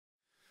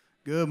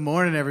Good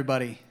morning,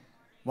 everybody.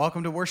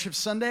 Welcome to Worship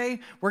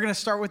Sunday. We're going to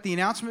start with the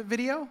announcement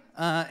video.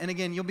 And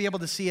again, you'll be able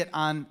to see it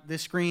on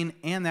this screen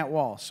and that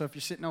wall. So if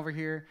you're sitting over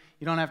here,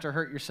 you don't have to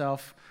hurt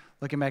yourself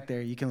looking back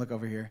there. You can look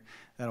over here.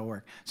 That'll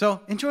work.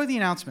 So enjoy the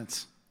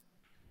announcements.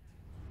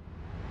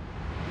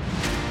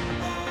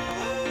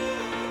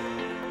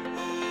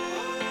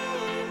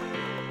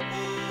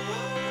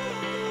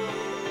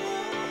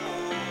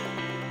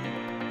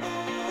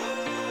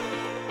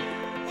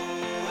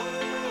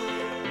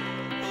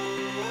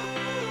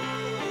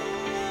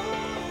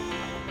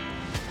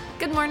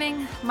 Good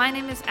morning, my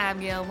name is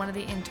Abigail, one of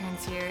the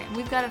interns here, and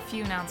we've got a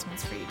few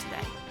announcements for you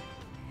today.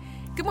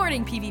 Good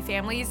morning, PV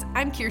families.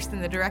 I'm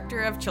Kirsten, the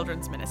Director of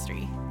Children's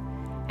Ministry.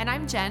 And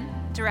I'm Jen,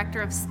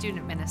 Director of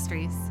Student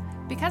Ministries.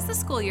 Because the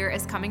school year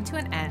is coming to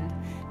an end,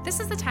 this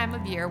is the time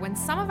of year when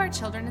some of our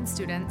children and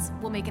students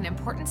will make an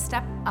important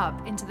step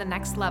up into the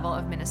next level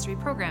of ministry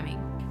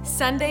programming.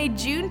 Sunday,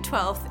 June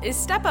 12th is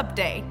Step Up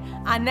Day.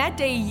 On that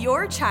day,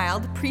 your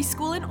child,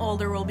 preschool and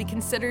older, will be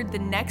considered the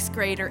next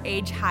grade or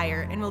age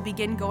higher and will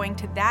begin going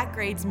to that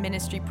grade's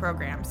ministry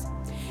programs.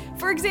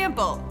 For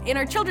example, in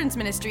our children's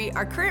ministry,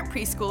 our current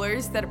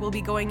preschoolers that will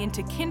be going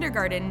into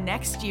kindergarten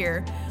next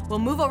year will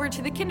move over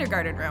to the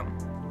kindergarten room.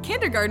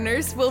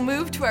 Kindergartners will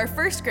move to our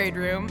first grade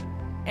room,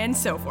 and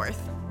so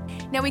forth.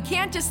 Now, we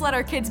can't just let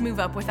our kids move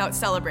up without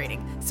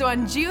celebrating. So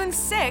on June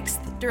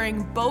 6th,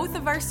 during both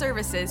of our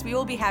services, we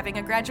will be having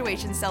a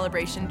graduation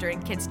celebration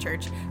during Kids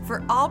Church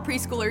for all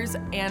preschoolers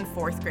and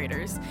fourth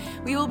graders.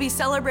 We will be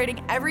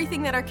celebrating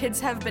everything that our kids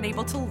have been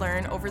able to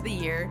learn over the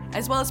year,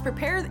 as well as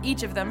prepare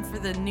each of them for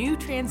the new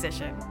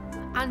transition.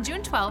 On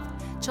June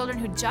 12th, children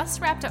who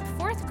just wrapped up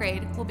fourth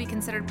grade will be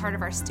considered part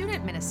of our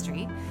student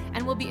ministry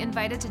and will be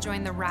invited to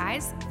join the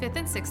RISE 5th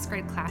and 6th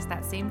grade class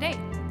that same day.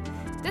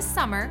 This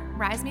summer,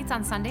 RISE meets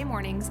on Sunday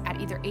mornings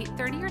at either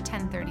 8:30 or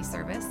 10:30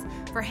 service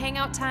for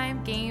hangout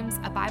time, games,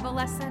 a Bible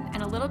lesson,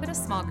 and a little bit of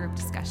small group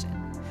discussion.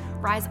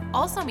 RISE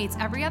also meets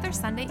every other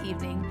Sunday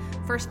evening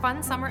for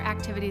fun summer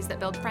activities that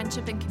build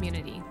friendship and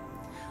community.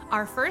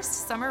 Our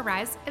first Summer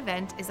RISE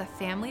event is a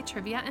family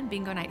trivia and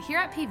bingo night here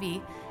at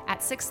PV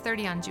at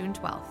 6:30 on June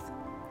 12th.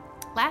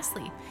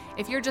 Lastly,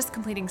 if you're just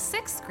completing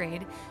 6th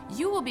grade,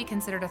 you will be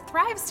considered a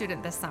Thrive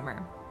student this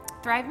summer.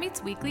 Thrive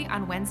meets weekly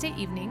on Wednesday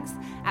evenings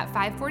at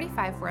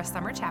 5:45 for a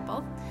summer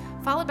chapel,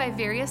 followed by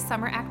various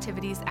summer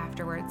activities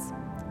afterwards.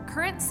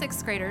 Current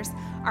 6th graders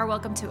are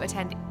welcome to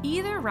attend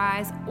either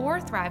RISE or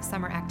Thrive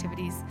summer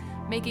activities,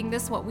 making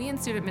this what we in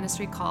student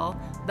ministry call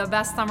the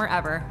best summer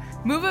ever.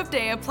 Move Up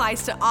Day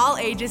applies to all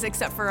ages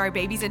except for our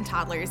babies and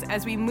toddlers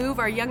as we move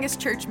our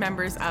youngest church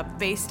members up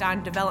based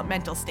on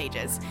developmental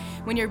stages.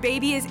 When your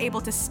baby is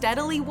able to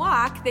steadily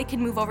walk, they can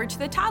move over to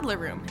the toddler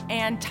room,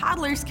 and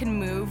toddlers can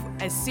move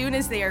as soon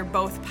as they are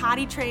both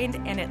potty trained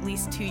and at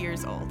least 2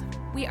 years old.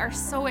 We are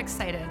so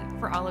excited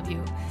for all of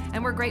you,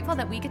 and we're grateful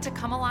that we get to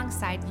come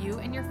alongside you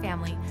and your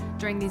family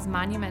during these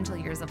monumental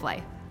years of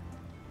life.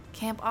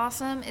 Camp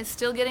Awesome is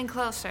still getting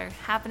closer,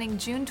 happening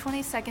June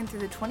 22nd through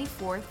the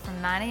 24th from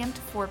 9 a.m.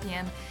 to 4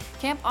 p.m.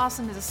 Camp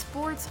Awesome is a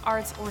sports,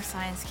 arts, or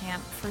science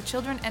camp for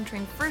children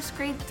entering 1st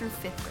grade through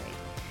 5th grade.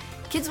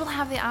 Kids will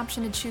have the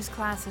option to choose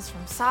classes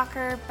from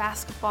soccer,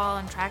 basketball,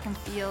 and track and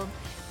field,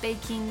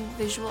 baking,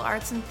 visual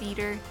arts and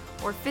theater,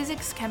 or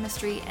physics,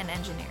 chemistry, and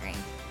engineering.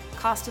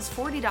 Cost is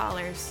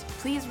 $40.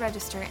 Please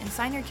register and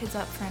sign your kids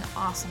up for an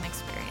awesome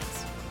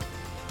experience.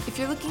 If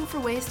you're looking for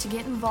ways to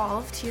get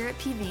involved here at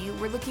PV,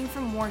 we're looking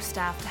for more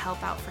staff to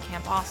help out for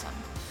Camp Awesome.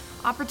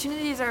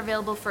 Opportunities are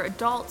available for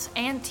adults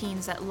and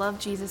teens that love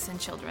Jesus and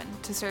children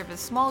to serve as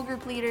small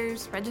group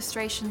leaders,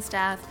 registration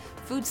staff,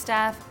 food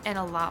staff, and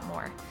a lot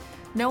more.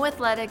 No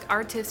athletic,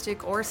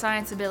 artistic, or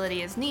science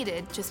ability is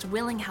needed, just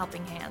willing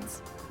helping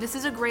hands. This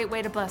is a great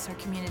way to bless our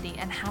community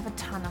and have a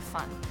ton of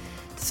fun.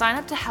 To sign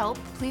up to help,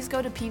 please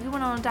go to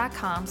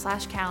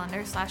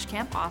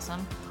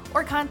pvwinona.com/calendar/campawesome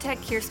or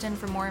contact Kirsten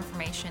for more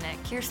information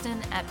at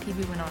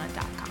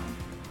kirsten@pvwinona.com.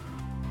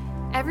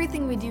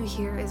 Everything we do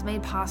here is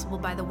made possible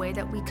by the way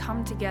that we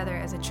come together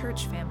as a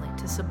church family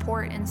to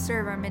support and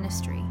serve our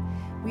ministry.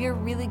 We are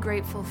really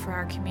grateful for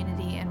our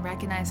community and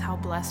recognize how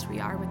blessed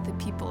we are with the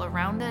people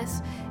around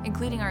us,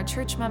 including our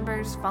church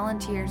members,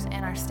 volunteers,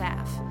 and our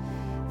staff.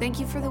 Thank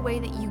you for the way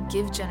that you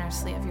give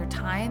generously of your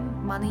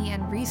time, money,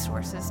 and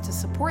resources to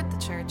support the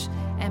church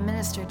and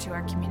minister to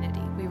our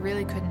community. We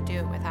really couldn't do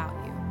it without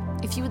you.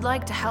 If you would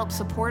like to help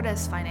support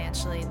us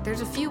financially, there's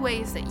a few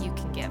ways that you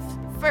can give.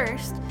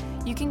 First,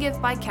 you can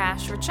give by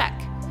cash or check.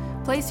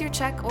 Place your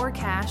check or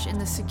cash in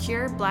the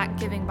secure black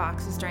giving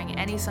boxes during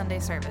any Sunday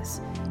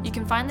service. You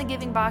can find the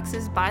giving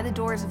boxes by the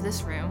doors of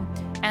this room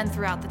and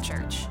throughout the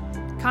church.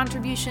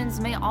 Contributions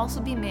may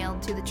also be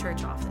mailed to the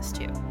church office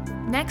too.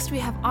 Next, we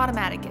have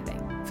automatic giving.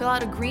 Fill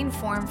out a green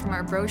form from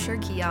our brochure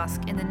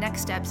kiosk in the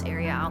Next Steps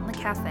area out in the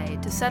cafe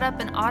to set up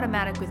an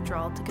automatic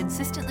withdrawal to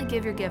consistently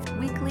give your gift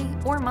weekly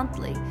or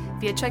monthly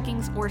via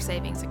checkings or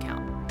savings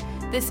account.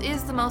 This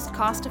is the most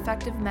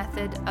cost-effective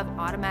method of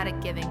automatic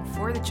giving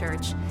for the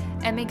church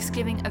and makes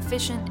giving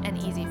efficient and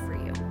easy for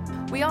you.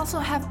 We also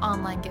have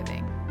online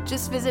giving.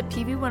 Just visit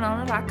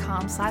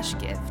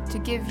pbwinona.com/give to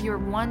give your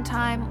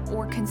one-time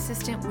or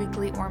consistent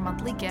weekly or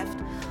monthly gift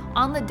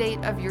on the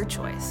date of your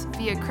choice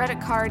via credit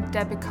card,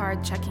 debit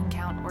card, checking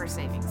account, or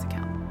savings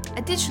account.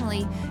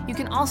 Additionally, you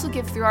can also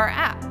give through our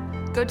app.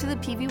 Go to the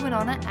PV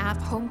Winona app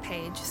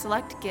homepage,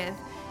 select Give,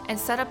 and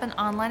set up an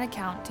online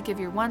account to give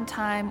your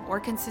one-time or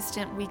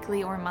consistent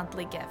weekly or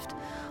monthly gift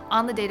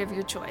on the date of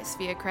your choice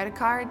via credit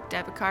card,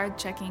 debit card,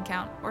 checking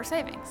account, or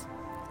savings.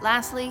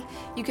 Lastly,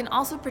 you can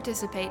also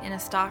participate in a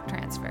stock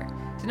transfer.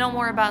 To know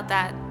more about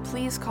that,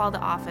 please call the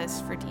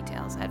office for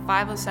details at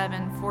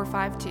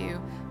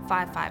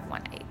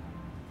 507-452-5518.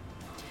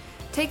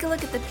 Take a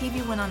look at the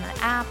PV Winona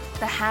app,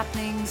 the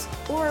happenings,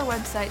 or our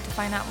website to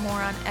find out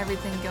more on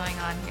everything going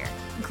on here,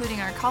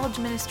 including our college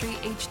ministry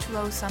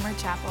H2O Summer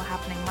Chapel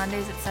happening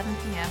Mondays at 7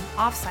 p.m.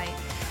 off-site,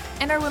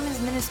 and our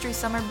women's ministry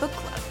summer book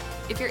club.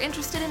 If you're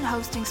interested in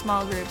hosting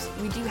small groups,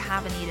 we do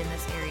have a need in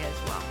this area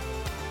as well.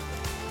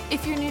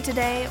 If you're new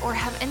today or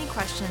have any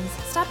questions,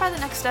 stop by the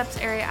Next Steps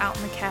area out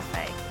in the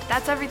cafe.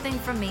 That's everything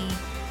from me.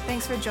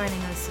 Thanks for joining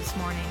us this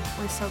morning.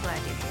 We're so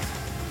glad you're here.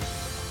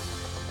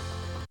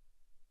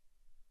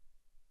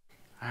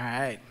 All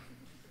right.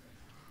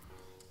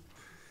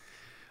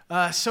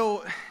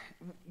 So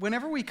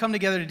whenever we come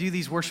together to do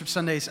these worship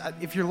Sundays,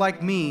 if you're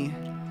like me,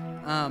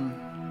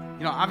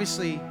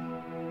 obviously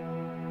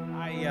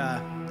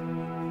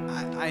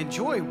I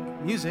enjoy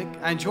music.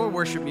 I enjoy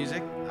worship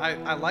music.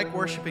 I like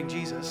worshiping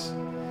Jesus.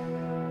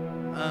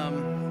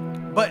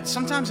 But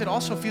sometimes it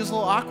also feels a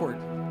little awkward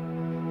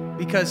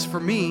because for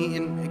me,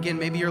 and again,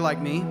 maybe you're like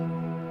me,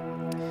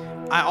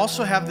 I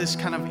also have this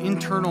kind of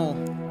internal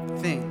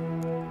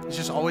thing. It's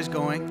just always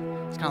going.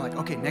 It's kind of like,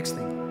 okay, next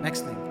thing,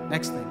 next thing,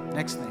 next thing,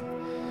 next thing.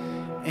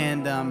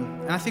 And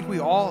I think we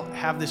all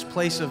have this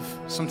place of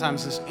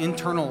sometimes this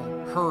internal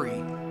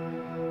hurry.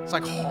 It's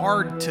like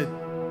hard to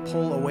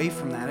pull away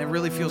from that. It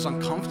really feels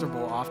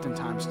uncomfortable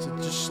oftentimes to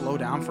just slow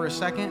down for a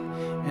second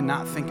and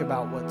not think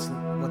about what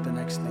the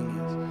next thing is.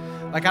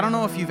 Like, I don't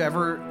know if you've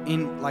ever,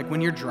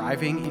 when you're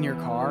driving in your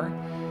car,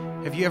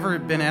 have you ever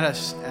been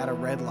at a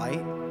red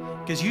light?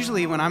 Because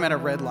usually when I'm at a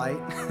red light,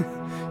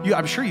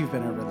 I'm sure you've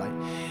been at a red light.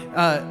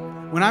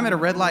 When I'm at a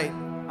red light,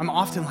 I'm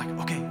often like,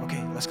 okay,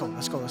 let's go.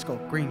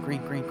 Green.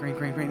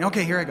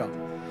 Okay, here I go.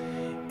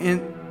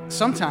 And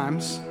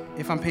sometimes,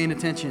 if I'm paying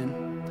attention,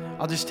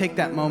 I'll just take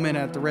that moment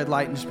at the red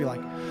light and just be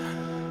like,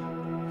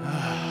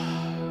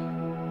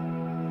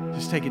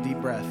 just take a deep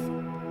breath.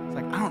 It's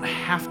like, I don't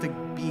have to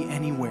be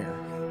anywhere.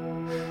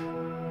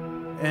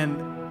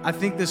 And I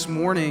think this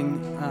morning,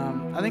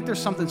 I think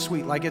there's something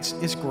sweet. Like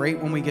it's great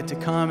when we get to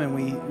come and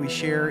we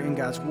share in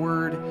God's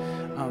word.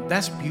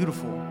 That's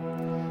beautiful.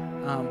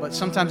 But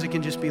sometimes it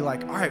can just be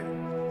like, all right,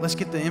 let's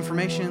get the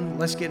information,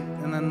 let's get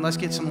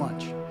some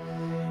lunch.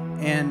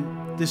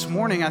 And this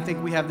morning, I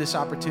think we have this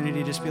opportunity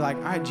to just be like,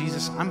 all right,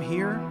 Jesus, I'm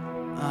here.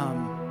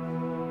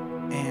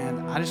 And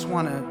I just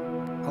want to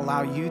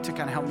allow you to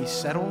kind of help me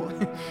settle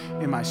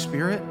in my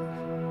spirit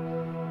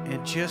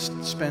and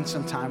just spend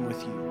some time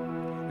with you.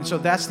 And so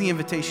that's the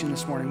invitation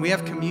this morning. We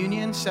have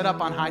communion set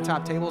up on high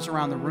top tables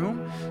around the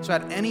room. So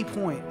at any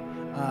point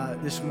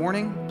this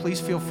morning,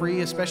 please feel free,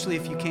 especially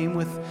if you came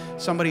with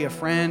somebody, a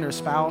friend or a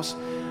spouse,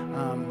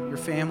 your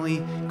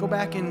family, go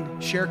back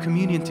and share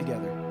communion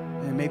together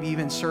and maybe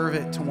even serve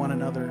it to one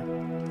another.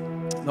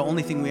 The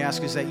only thing we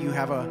ask is that you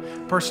have a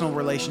personal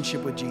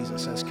relationship with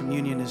Jesus, as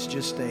communion is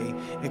just a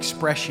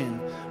expression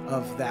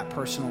of that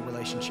personal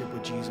relationship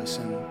with Jesus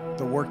and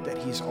the work that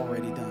he's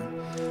already done.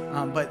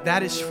 But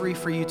that is free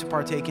for you to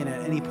partake in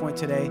at any point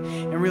today.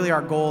 And really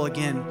our goal,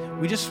 again,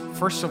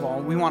 first of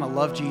all, we want to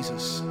love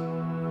Jesus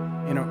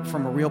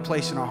from a real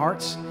place in our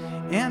hearts.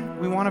 And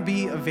we want to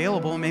be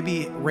available and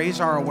maybe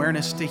raise our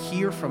awareness to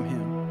hear from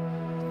him.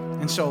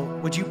 And so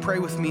would you pray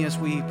with me as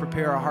we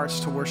prepare our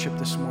hearts to worship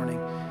this morning?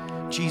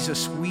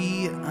 Jesus,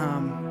 we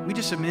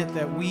just admit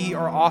that we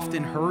are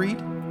often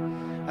hurried.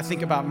 I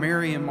think about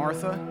Mary and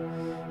Martha,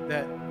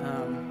 that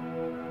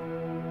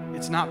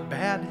it's not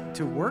bad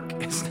to work.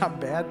 It's not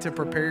bad to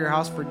prepare your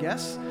house for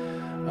guests.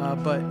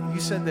 But you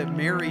said that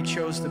Mary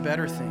chose the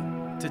better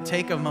thing, to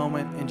take a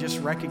moment and just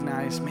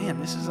recognize, man,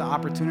 this is the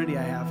opportunity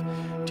I have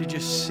to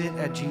just sit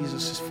at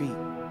Jesus' feet.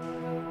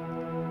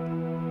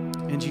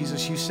 And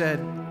Jesus, you said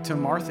to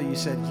Martha, you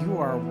said, you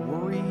are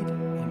worried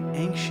and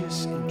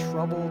anxious and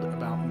troubled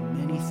about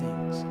many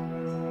things.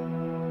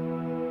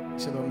 You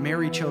said, but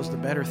Mary chose the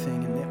better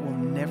thing, and it will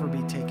never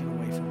be taken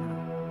away from her.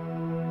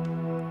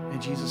 And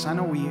Jesus, I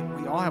know we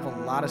all have a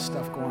lot of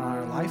stuff going on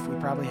in our life. We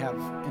probably have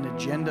an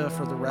agenda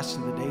for the rest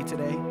of the day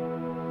today.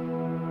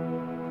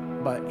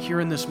 But here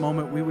in this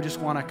moment, we would just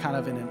want to kind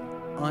of in an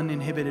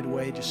uninhibited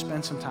way just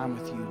spend some time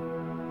with you.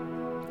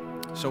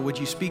 So would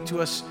you speak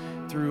to us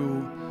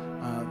through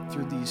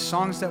these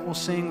songs that we'll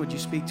sing? Would you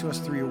speak to us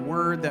through your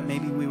word, that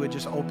maybe we would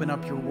just open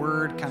up your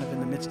word kind of in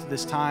the midst of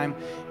this time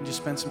and just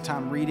spend some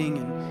time reading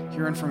and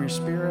hearing from your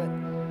spirit?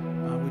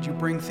 Would you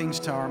bring things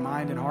to our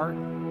mind and heart?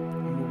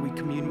 And will we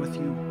commune with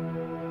you?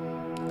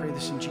 I pray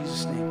this in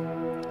Jesus' name.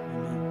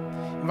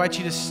 Amen. I invite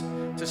you to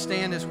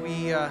stand as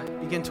we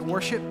begin to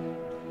worship.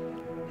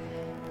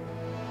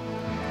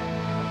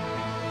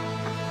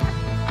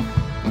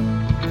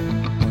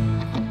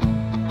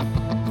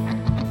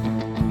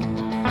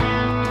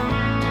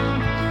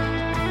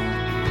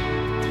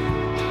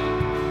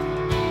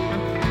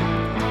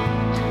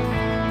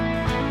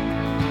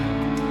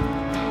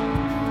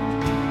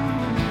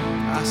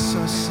 I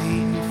saw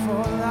Satan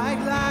fall like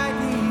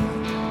lightning.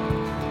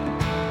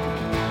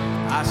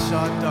 I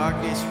saw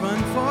darkness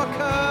run for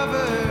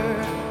cover.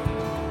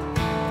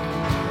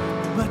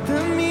 But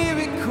the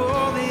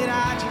miracle that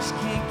I just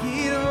can't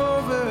get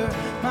over,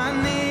 my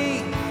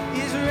name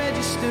is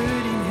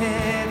registered in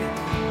heaven.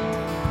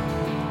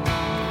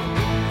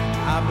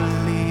 I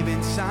believe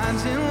in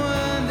signs and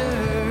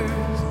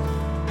wonders.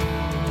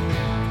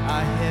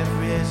 I have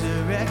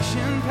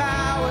resurrection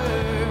power.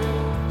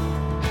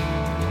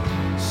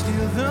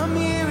 Still the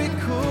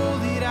miracle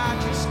that I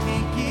just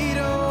can't get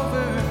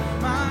over,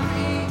 my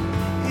name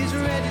is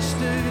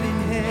registered in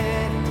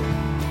heaven.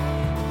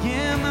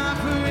 Yeah, my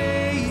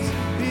praise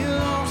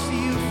belongs to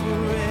you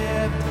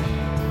forever.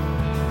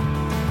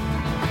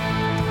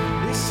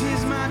 This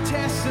is my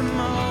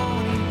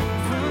testimony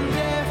from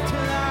death to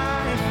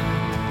life,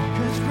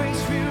 'cause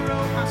grace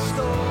rewrote my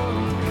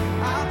story.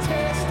 I'll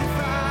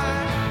testify,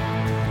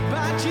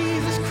 by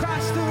Jesus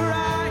Christ the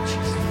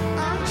righteous,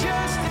 I'm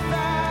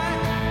justified.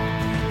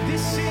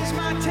 This is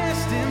my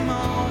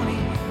testimony.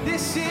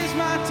 This is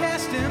my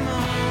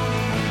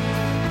testimony.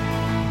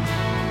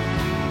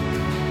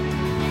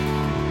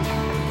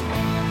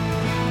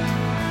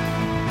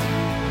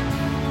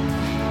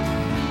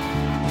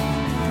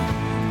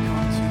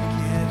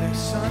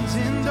 Sons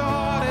and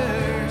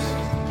daughters,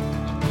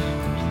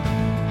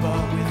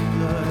 bought with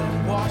blood,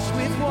 washed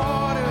with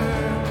water.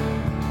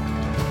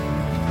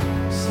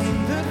 Sing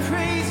the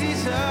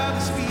praises of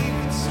the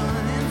Spirit,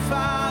 Son and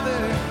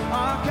Father.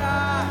 Our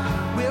God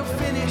will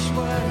finish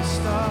what He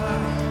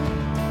started.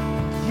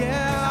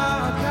 Yeah,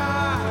 our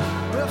God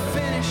will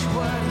finish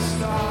what He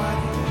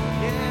started.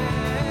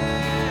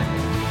 Yeah,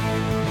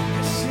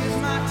 this is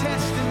my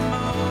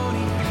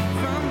testimony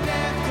from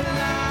death to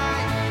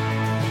life.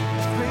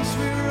 Grace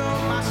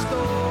rewrote my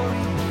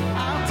story.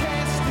 I'll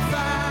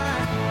testify,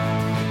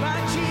 by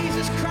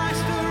Jesus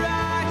Christ the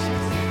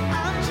righteous,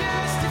 I'm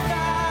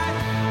justified.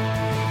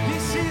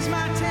 This is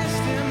my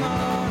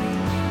testimony.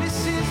 This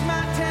is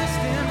my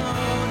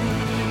testimony.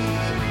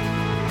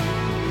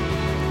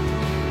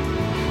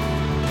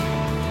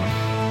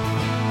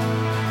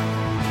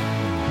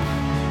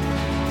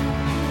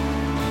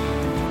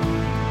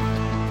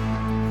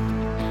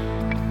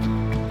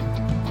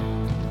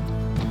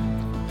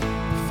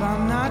 If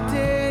I'm not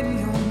dead,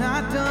 you're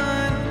not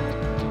done.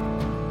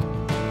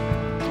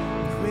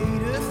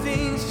 Greater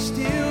things are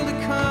still to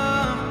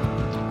come.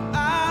 I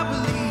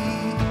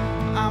believe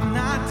I'm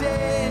not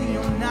dead,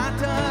 you're not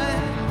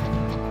done.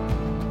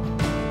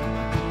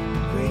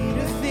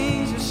 Greater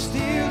things are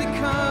still to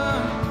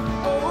come.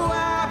 Oh,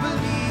 I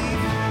believe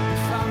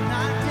if I'm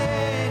not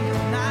dead,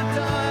 you're not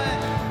done.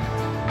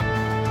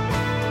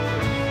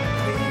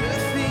 Greater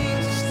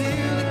things are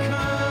still to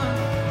come.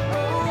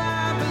 Oh,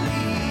 I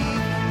believe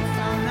if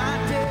I'm not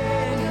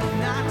dead, you're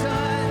not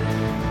done.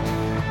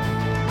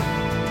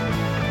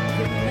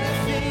 Greater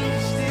things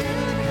are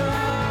still to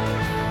come.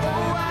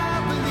 Oh, I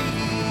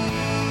believe.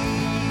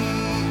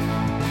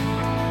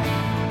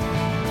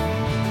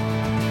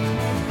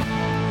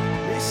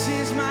 This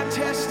is my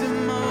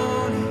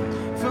testimony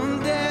from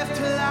death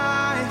to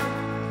life,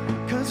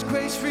 'cause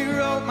grace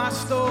rewrote my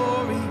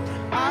story.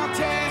 I'll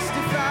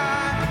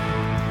testify,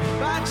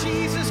 by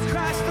Jesus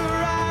Christ the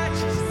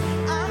righteous,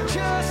 I'm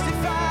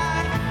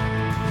justified.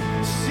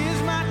 This is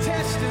my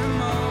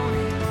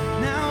testimony.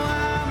 Now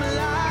I'm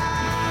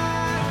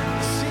alive.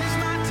 This is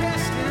my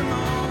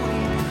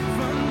testimony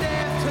from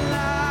death to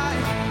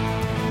life,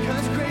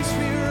 'cause grace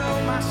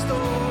rewrote my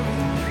story.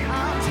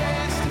 I'll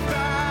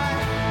testify,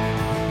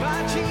 by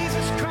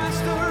Jesus Christ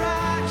the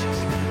righteous,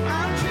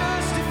 I'm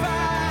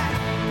justified.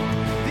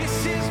 This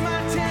is my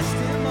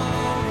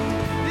testimony.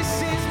 This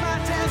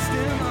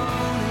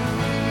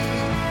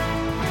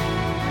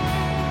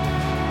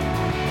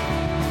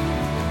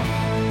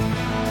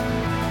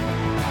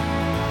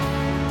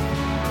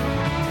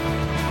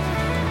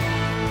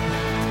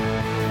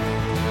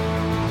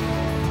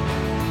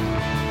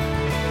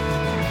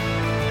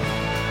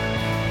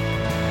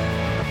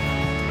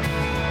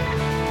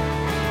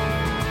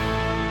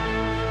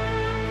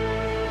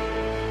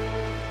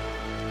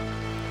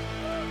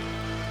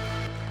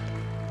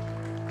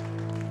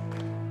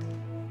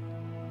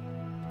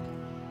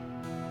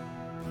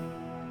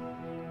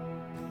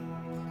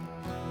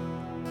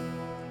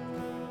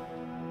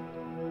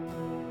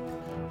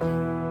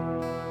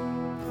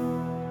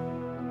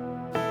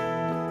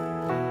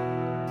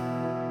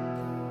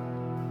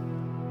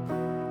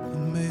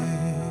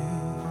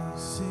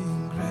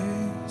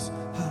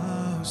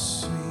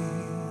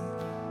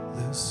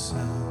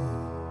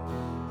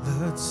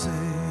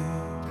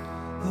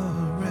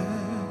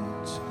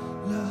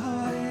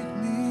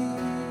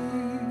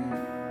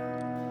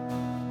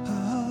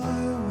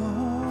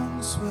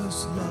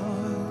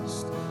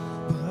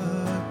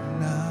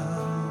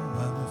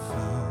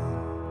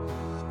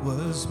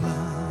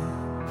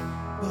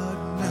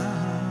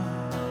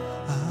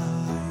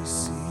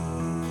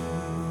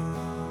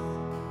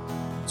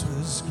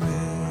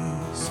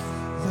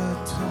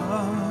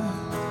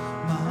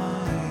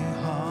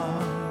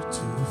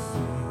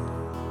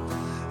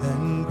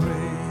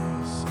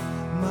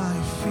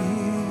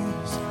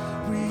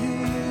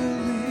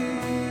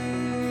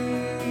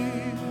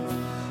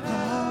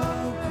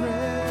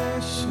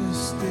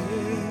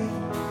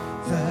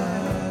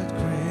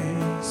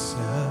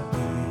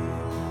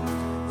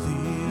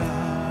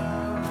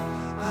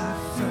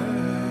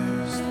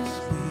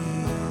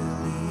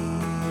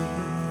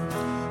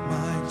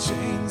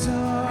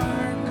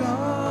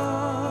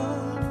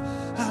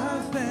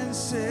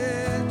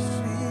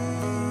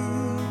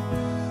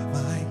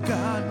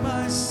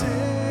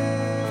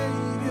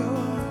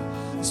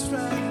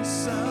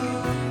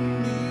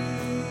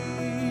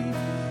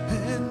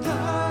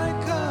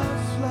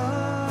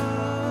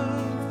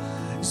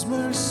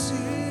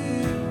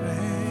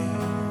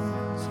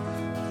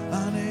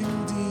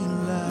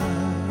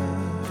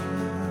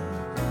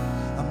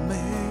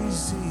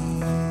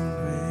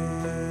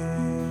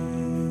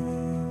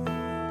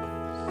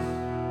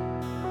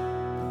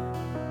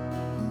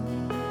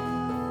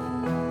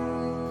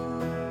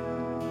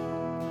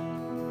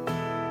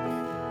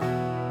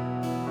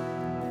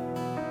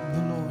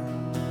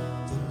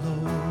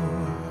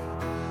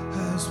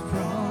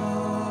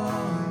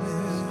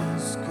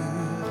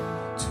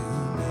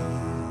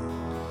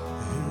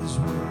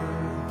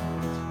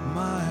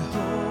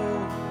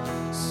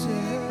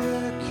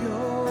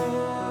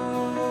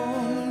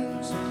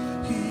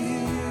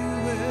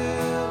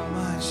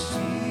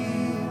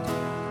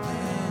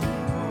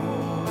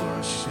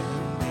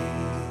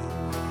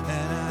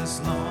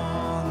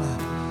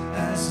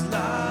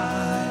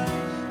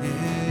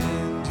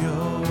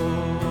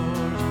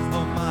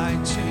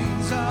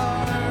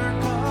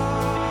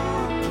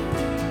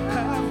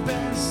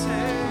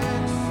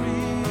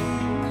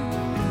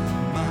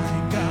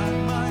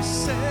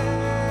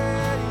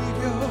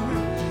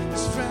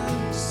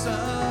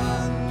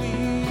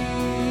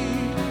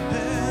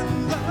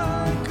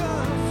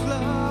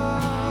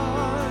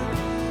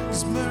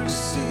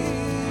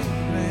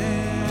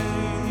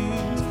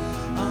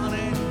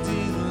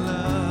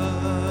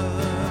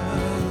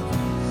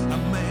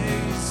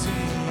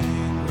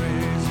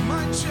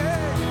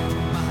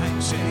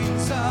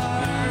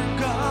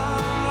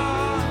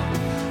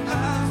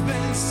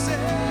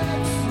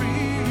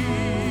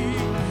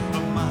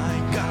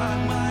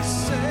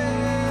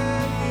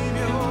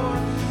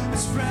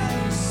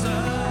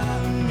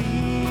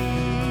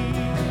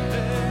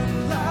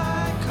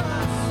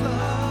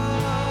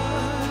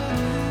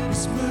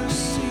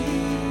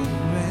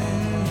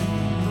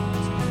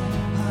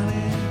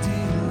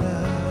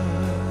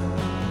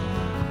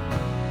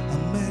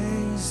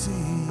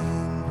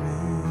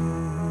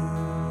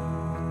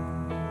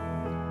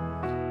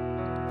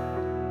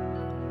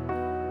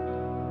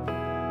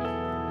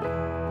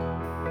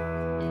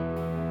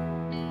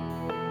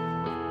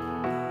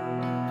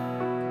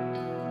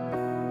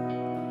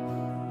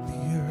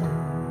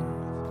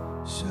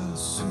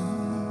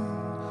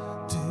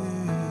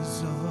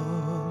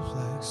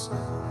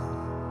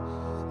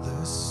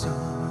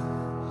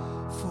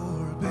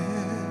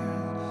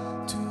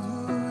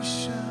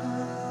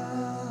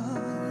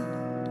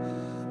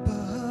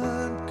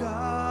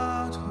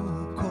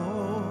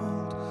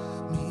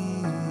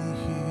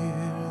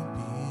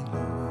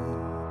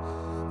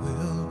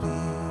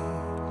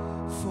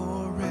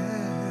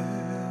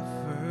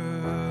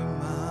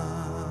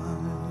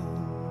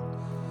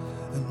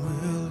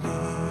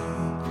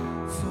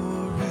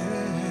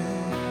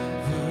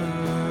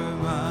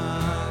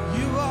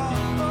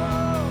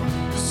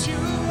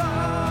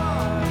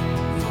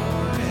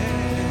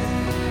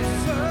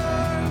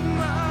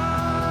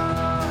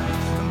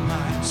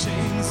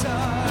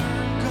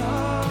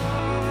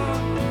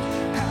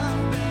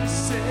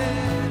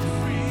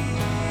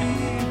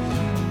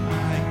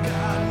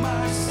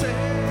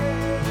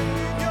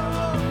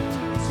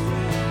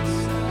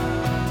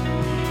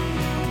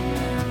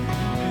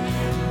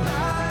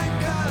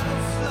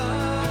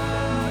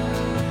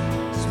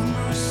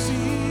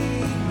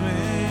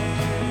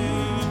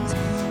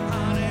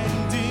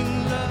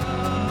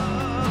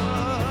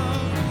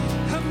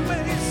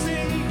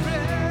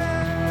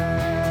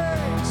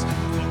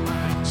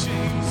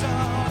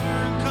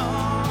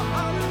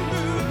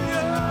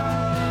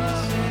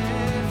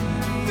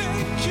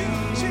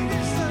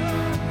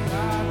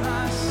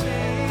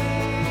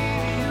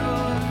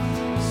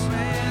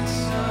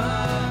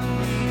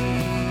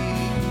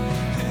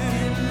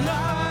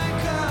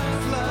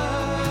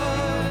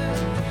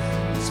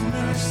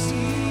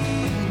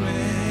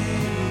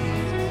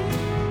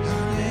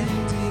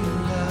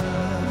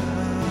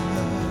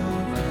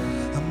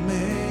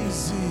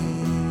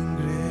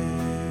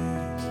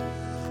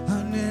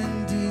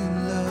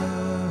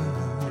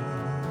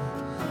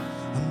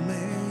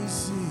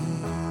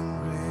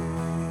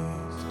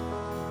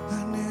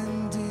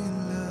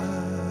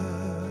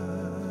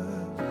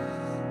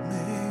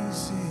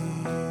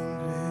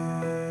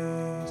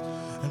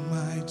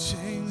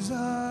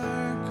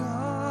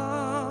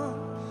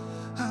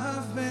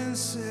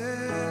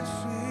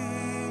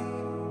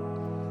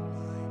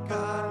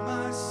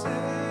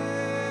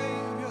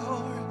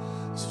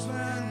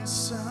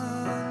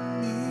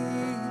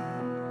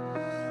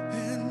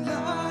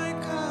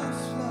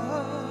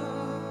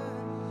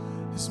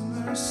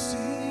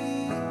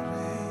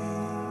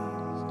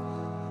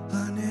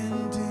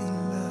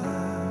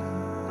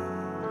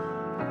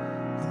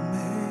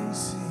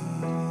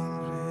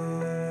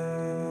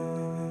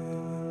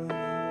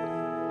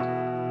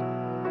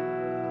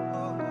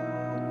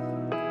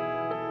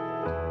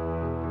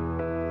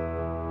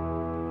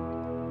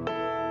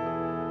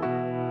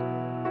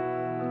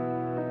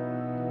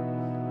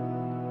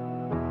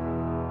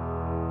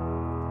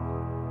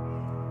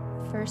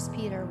 1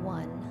 Peter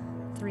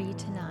 1,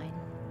 3-9.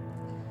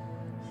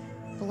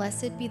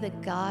 Blessed be the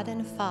God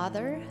and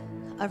Father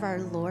of our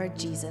Lord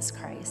Jesus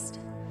Christ.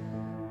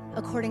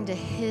 According to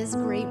his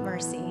great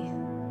mercy,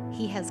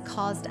 he has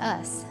caused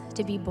us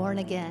to be born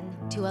again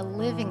to a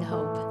living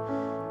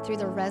hope through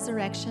the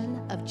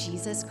resurrection of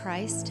Jesus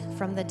Christ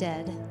from the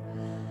dead,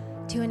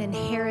 to an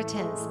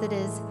inheritance that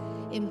is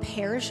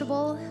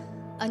imperishable,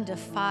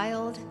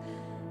 undefiled,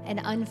 and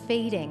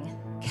unfading,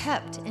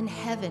 kept in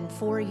heaven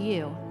for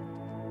you,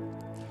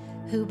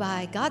 who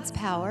by God's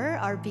power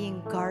are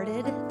being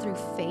guarded through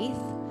faith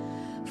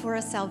for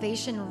a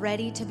salvation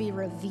ready to be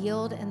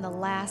revealed in the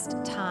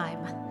last time.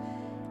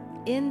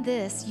 In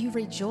this you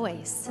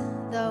rejoice,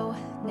 though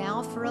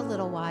now for a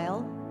little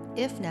while,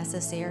 if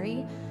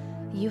necessary,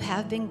 you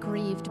have been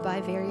grieved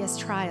by various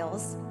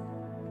trials,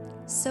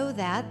 so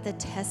that the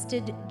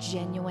tested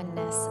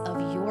genuineness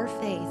of your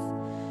faith,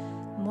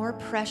 more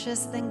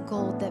precious than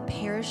gold that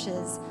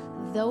perishes,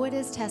 though it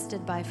is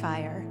tested by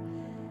fire,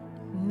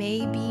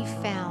 may be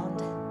found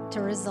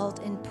to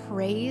result in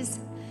praise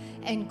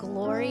and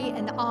glory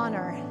and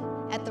honor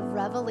at the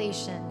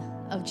revelation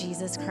of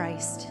Jesus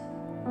Christ.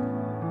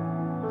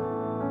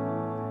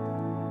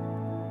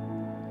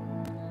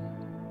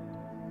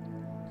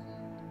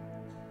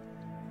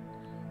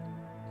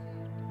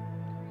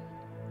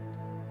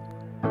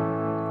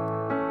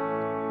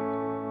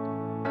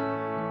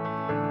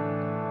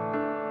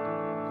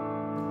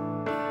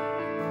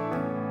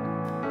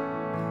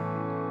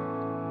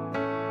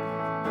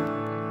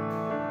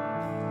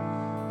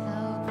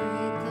 How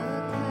great the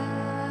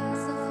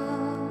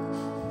chasm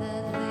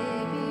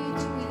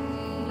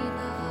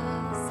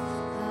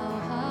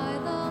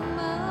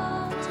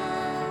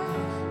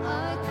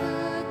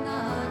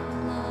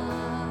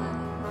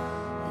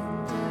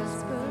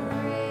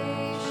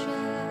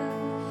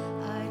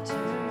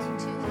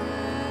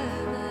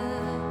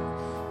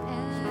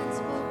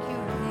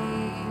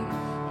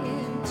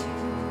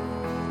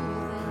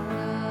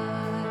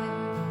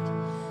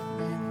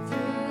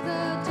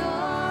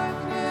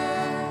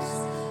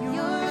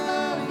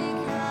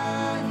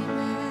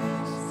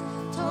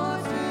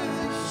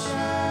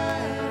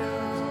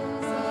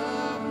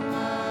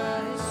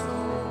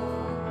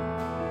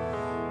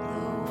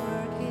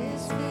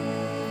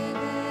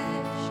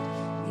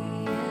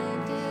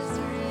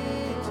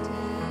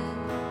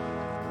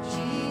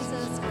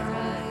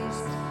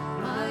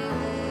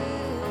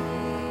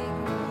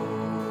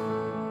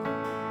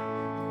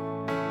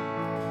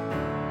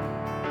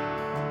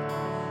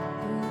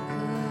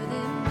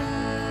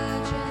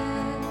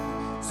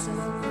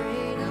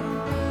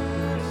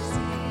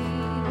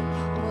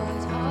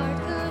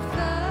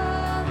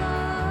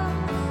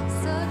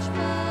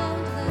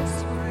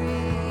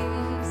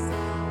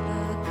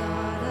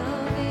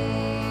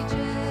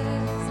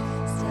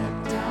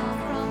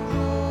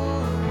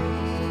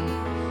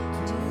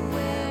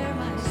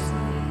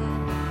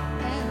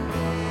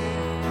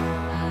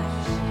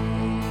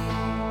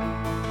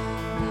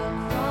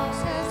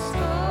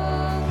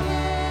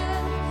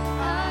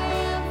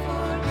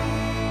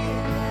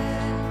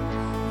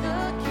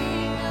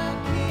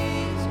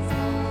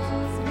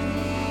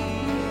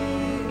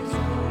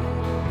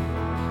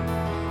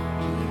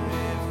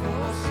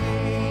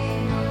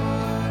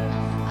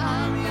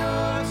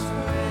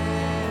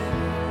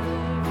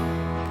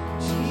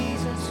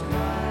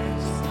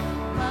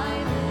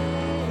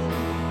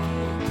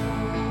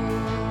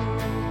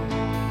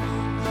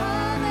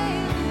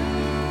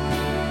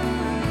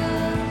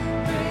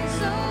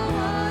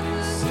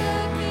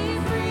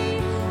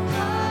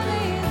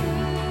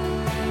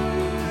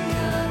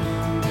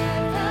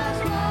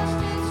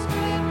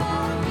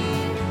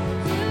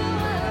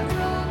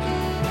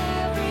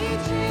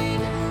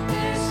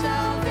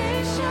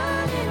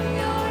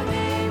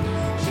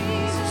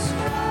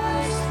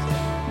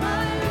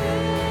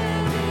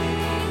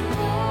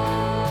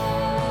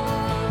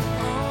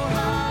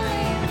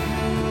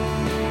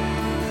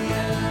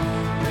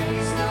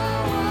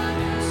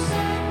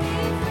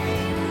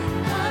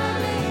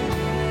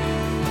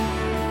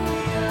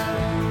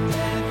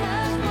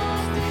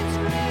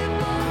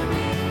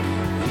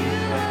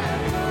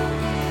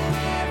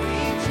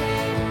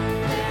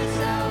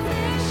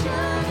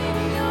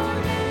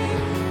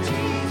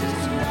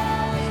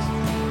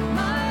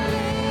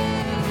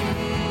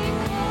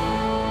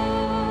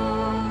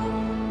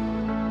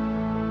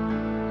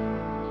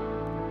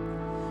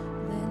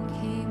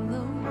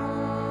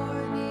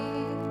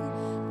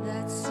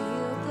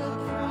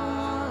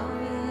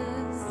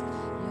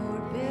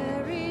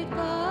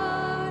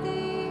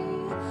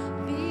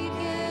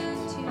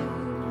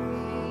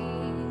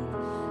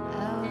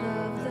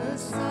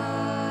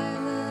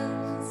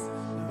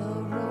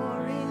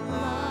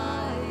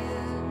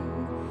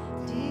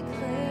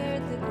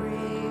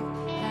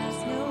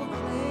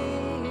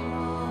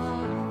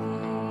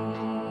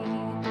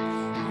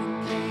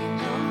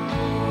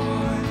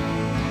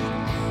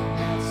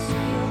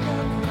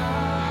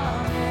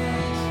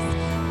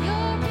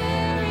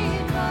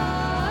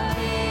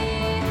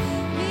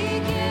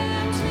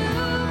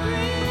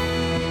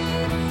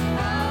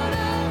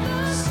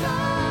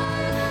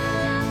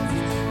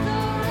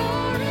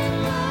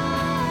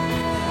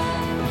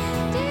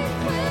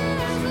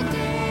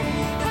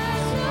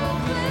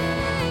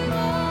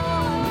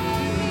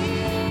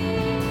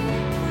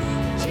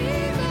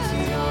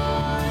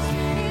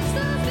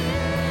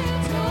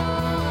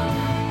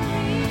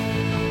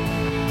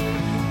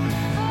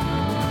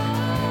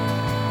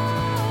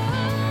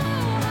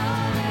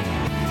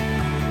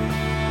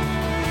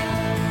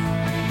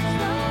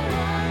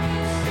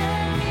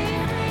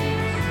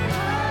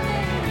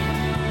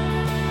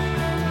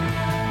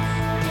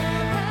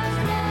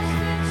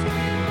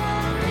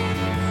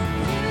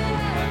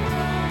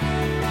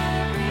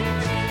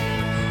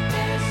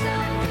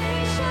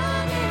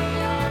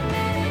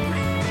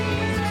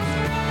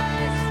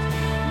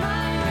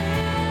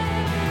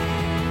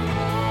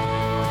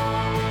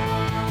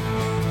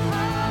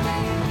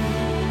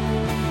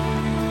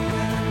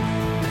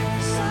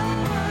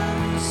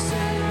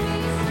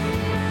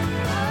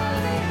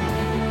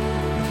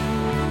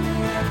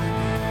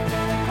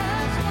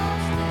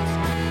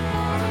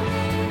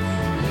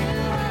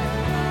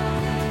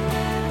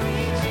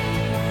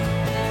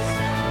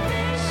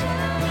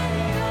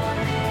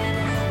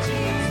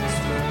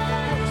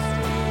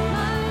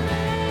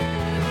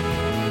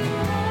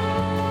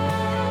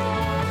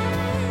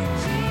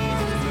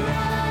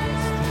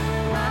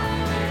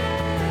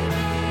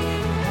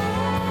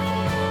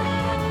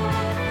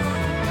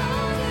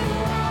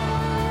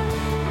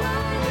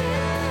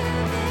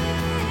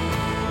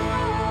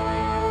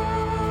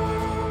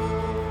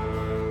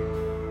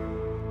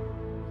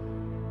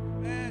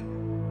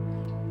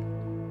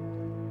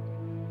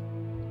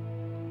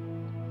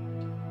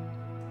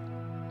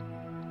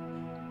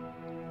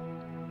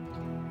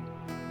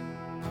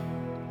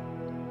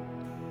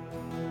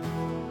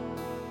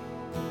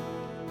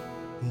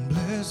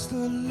Bless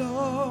the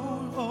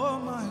Lord, oh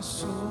my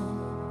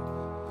soul,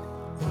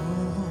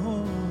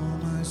 oh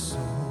my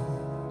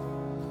soul.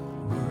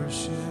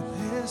 Worship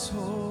His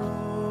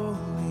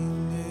holy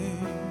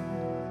name.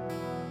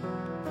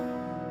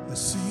 I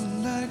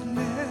sing like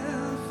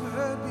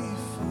never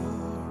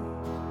before.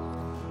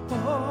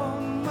 Oh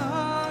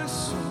my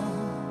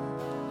soul,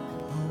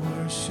 I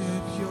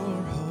worship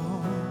Your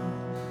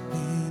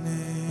holy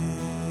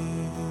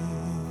name.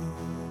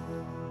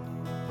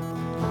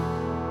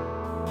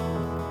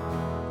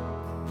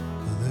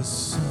 The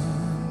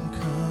sun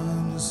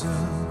comes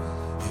up,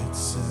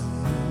 it's a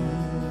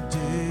new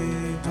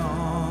day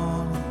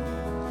dawning.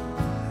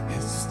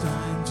 It's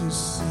time to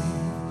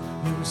sing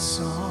your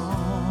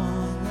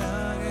song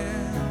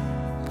again.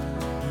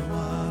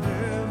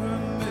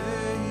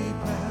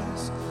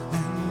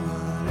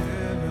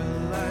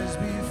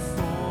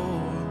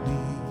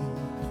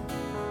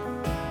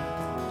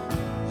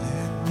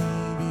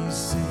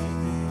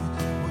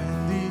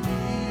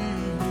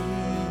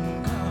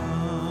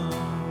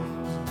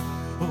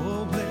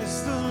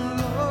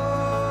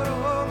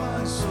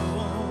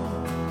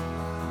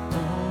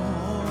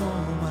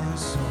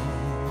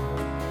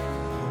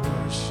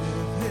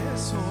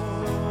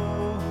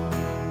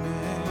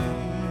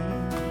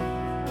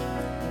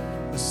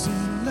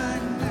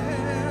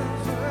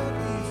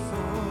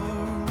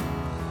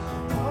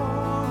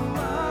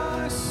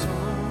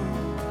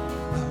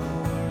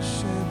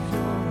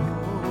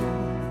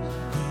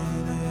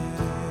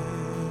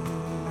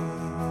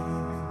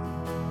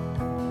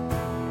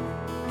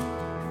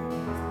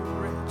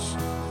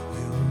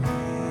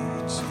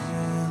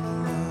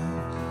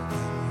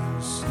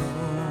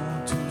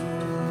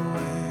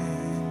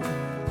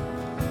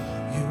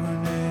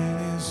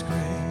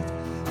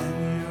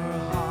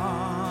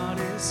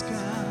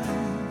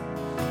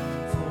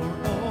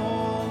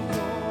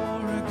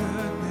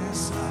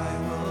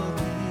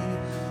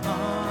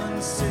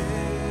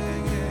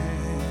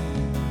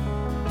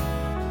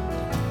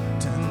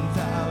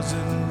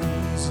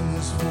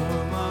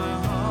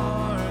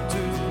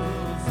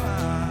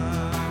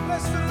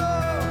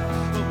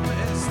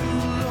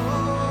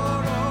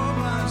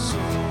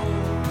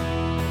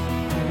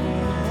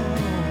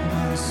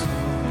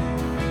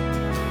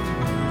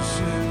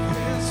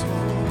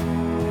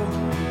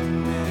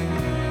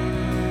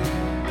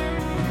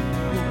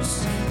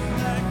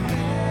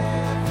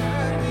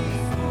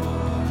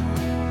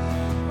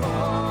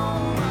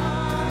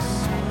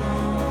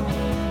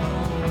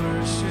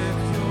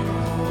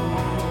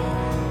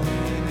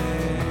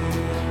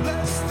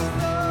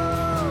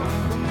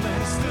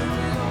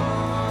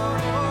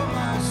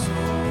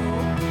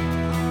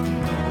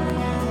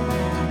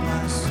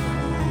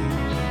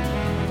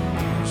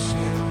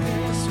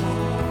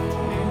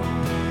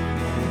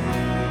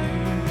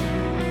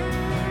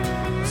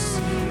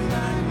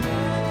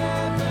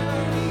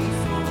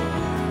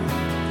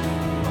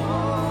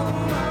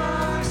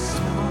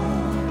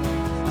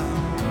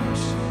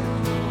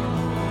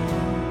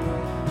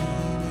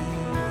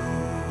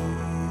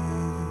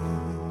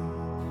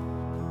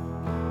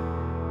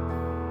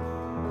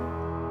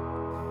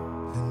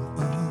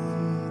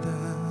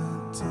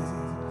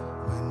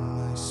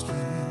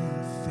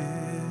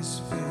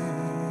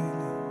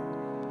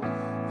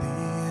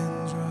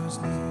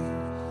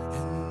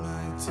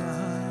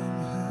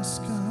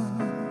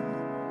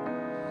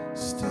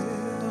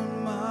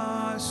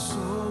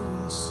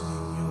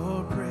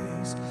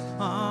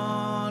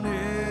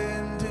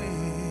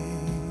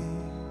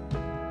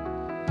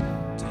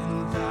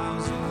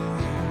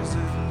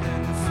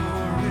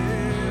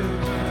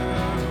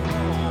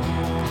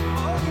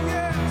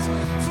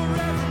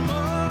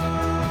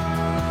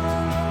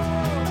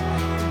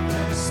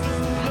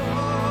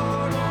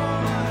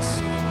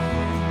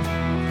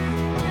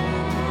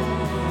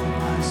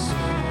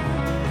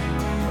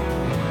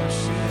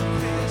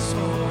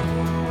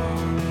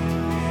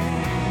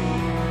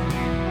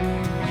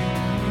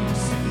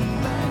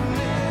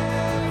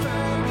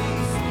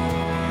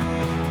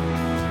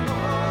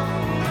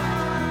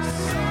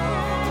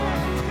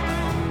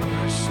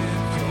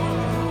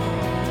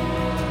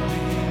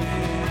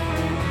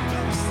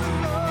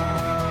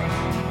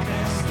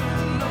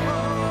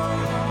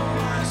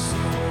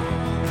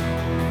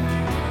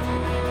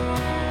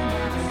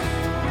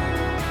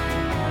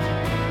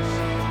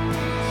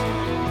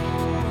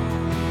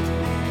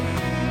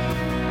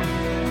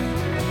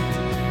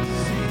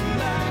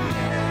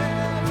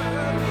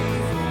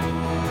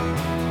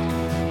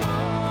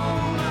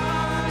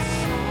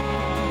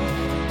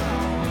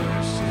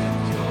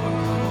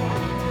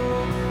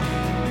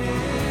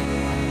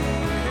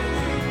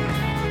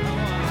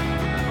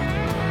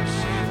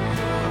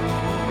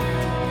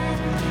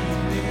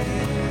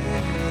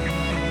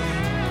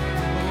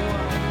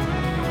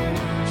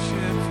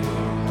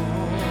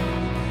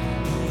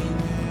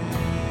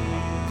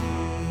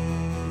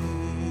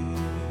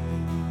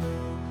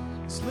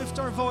 Lift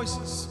our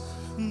voices.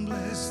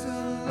 Bless the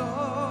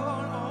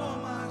Lord, oh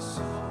my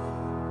soul.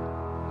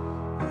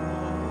 Oh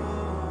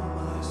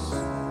my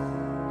soul.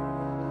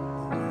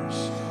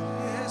 Worship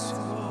His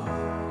holy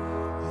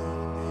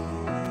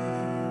name.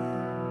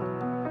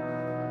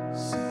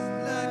 Sing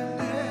like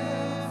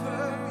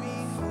never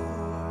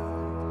before.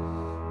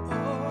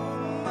 Oh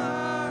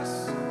my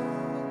soul.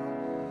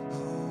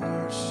 I'll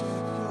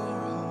worship your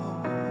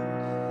holy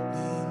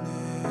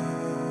name.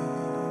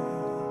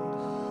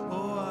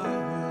 Oh, I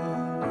will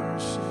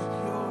worship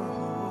your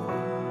holy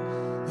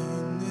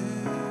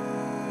name.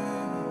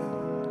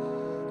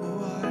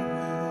 Oh, I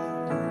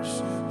will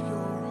worship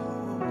your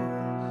holy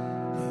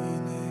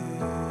name.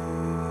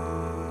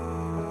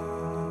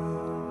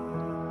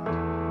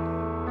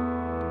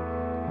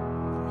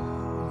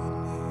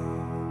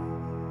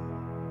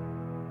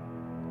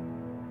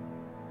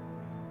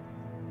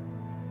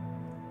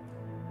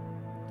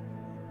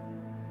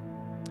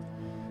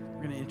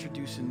 We're going to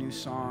introduce a new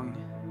song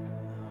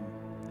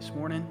this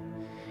morning.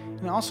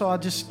 And also, a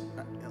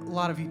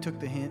lot of you took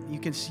the hint.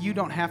 You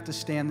don't have to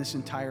stand this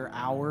entire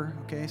hour,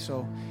 okay?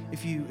 So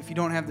if you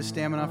don't have the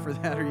stamina for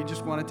that, or you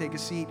just want to take a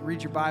seat,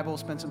 read your Bible,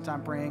 spend some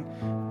time praying,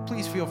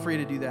 please feel free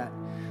to do that.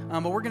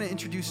 But we're going to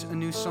introduce a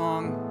new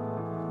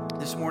song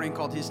this morning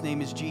called His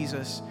Name is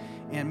Jesus.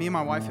 And me and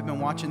my wife have been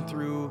watching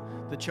through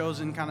The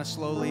Chosen kind of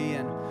slowly.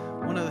 And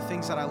one of the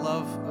things that I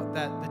love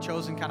that The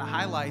Chosen kind of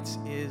highlights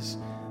is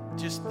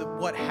just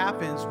what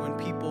happens when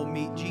people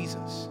meet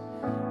Jesus.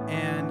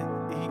 And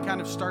he kind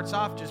of starts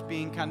off just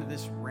being kind of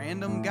this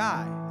random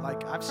guy.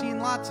 Like, I've seen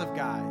lots of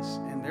guys,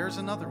 and there's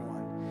another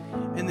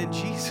one. And then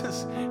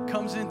Jesus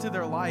comes into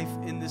their life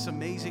in this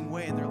amazing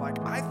way, and they're like,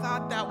 I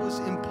thought that was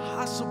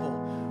impossible.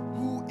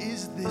 Who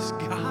is this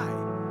guy?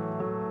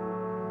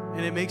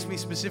 And it makes me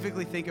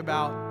specifically think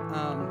about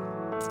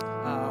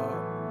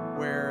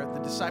where the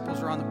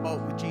disciples are on the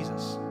boat with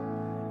Jesus.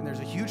 And there's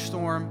a huge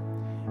storm,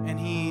 and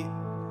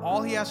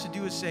all he has to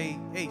do is say,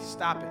 hey,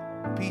 stop it.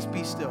 Peace,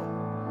 be still.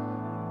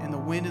 And the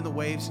wind and the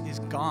waves is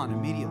gone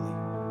immediately.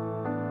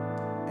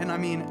 And I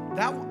mean,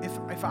 that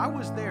if I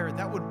was there,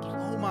 that would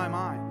blow my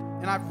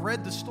mind. And I've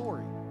read the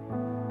story.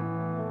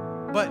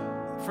 But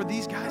for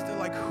these guys, they're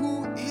like,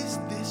 who is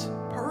this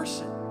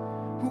person?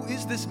 Who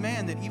is this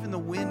man that even the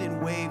wind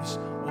and waves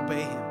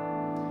obey him?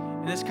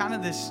 this kind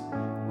of this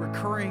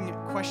recurring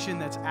question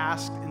that's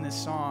asked in this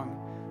song,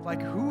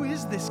 like, who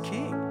is this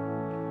king?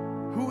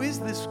 Who is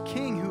this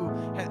king who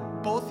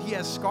he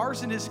has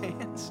scars in his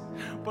hands,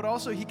 but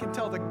also he can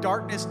tell the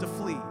darkness to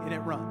flee and it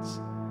runs.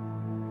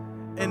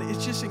 And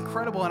it's just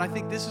incredible. And I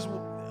think this is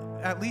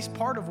at least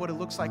part of what it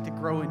looks like to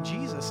grow in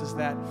Jesus, is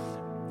that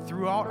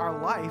throughout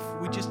our life,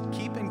 we just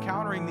keep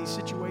encountering these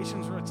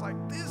situations where it's like,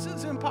 this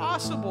is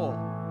impossible.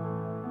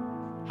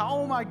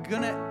 How am I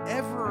gonna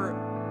ever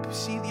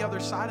see the other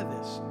side of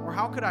this? Or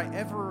how could I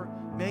ever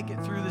make it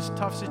through this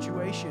tough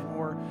situation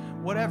or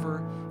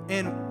whatever?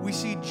 And we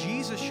see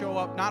Jesus show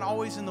up, not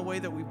always in the way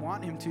that we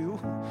want him to,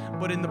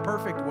 but in the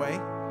perfect way.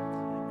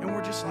 And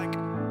we're just like,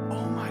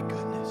 oh my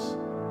goodness.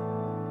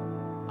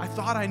 I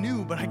thought I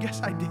knew, but I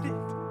guess I didn't.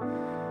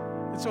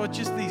 And so it's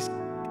just these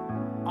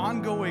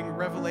ongoing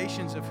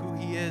revelations of who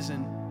he is.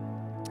 And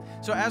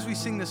so as we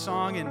sing this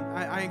song, and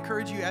I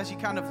encourage you, as you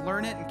kind of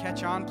learn it and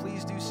catch on,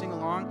 please do sing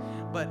along.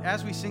 But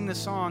as we sing this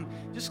song,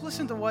 just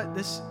listen to what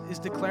this is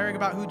declaring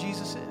about who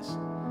Jesus is.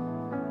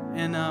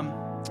 And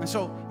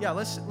so, yeah,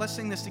 let's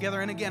sing this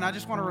together. And again, I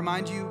just want to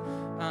remind you,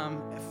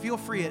 feel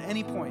free at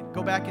any point,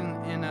 go back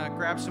and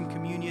grab some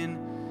communion.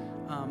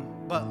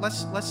 But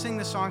let's sing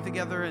this song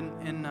together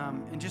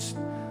and just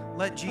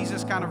let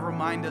Jesus kind of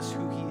remind us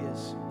who he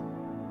is.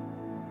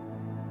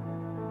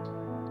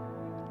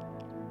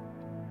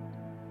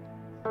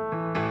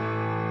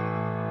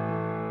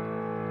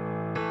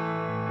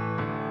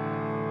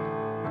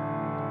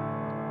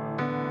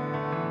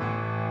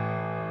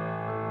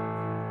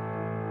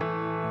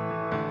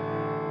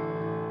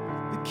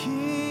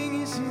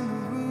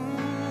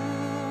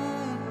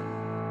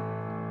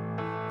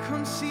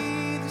 Come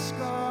see the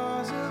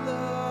scars of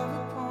love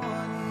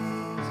upon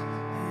his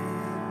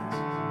hands.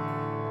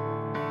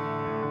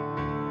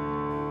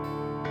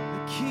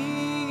 The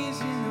King is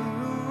in the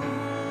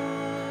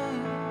room.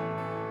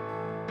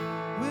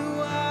 We'll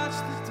watch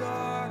the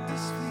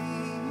darkness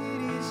flee.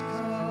 It is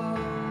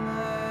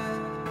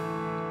coming.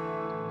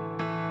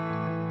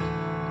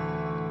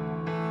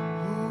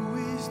 Who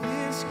is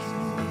this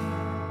King?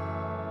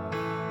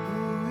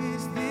 Who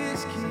is this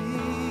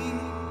King?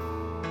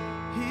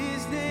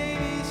 His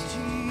name is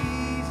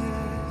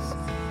Jesus.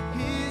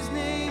 His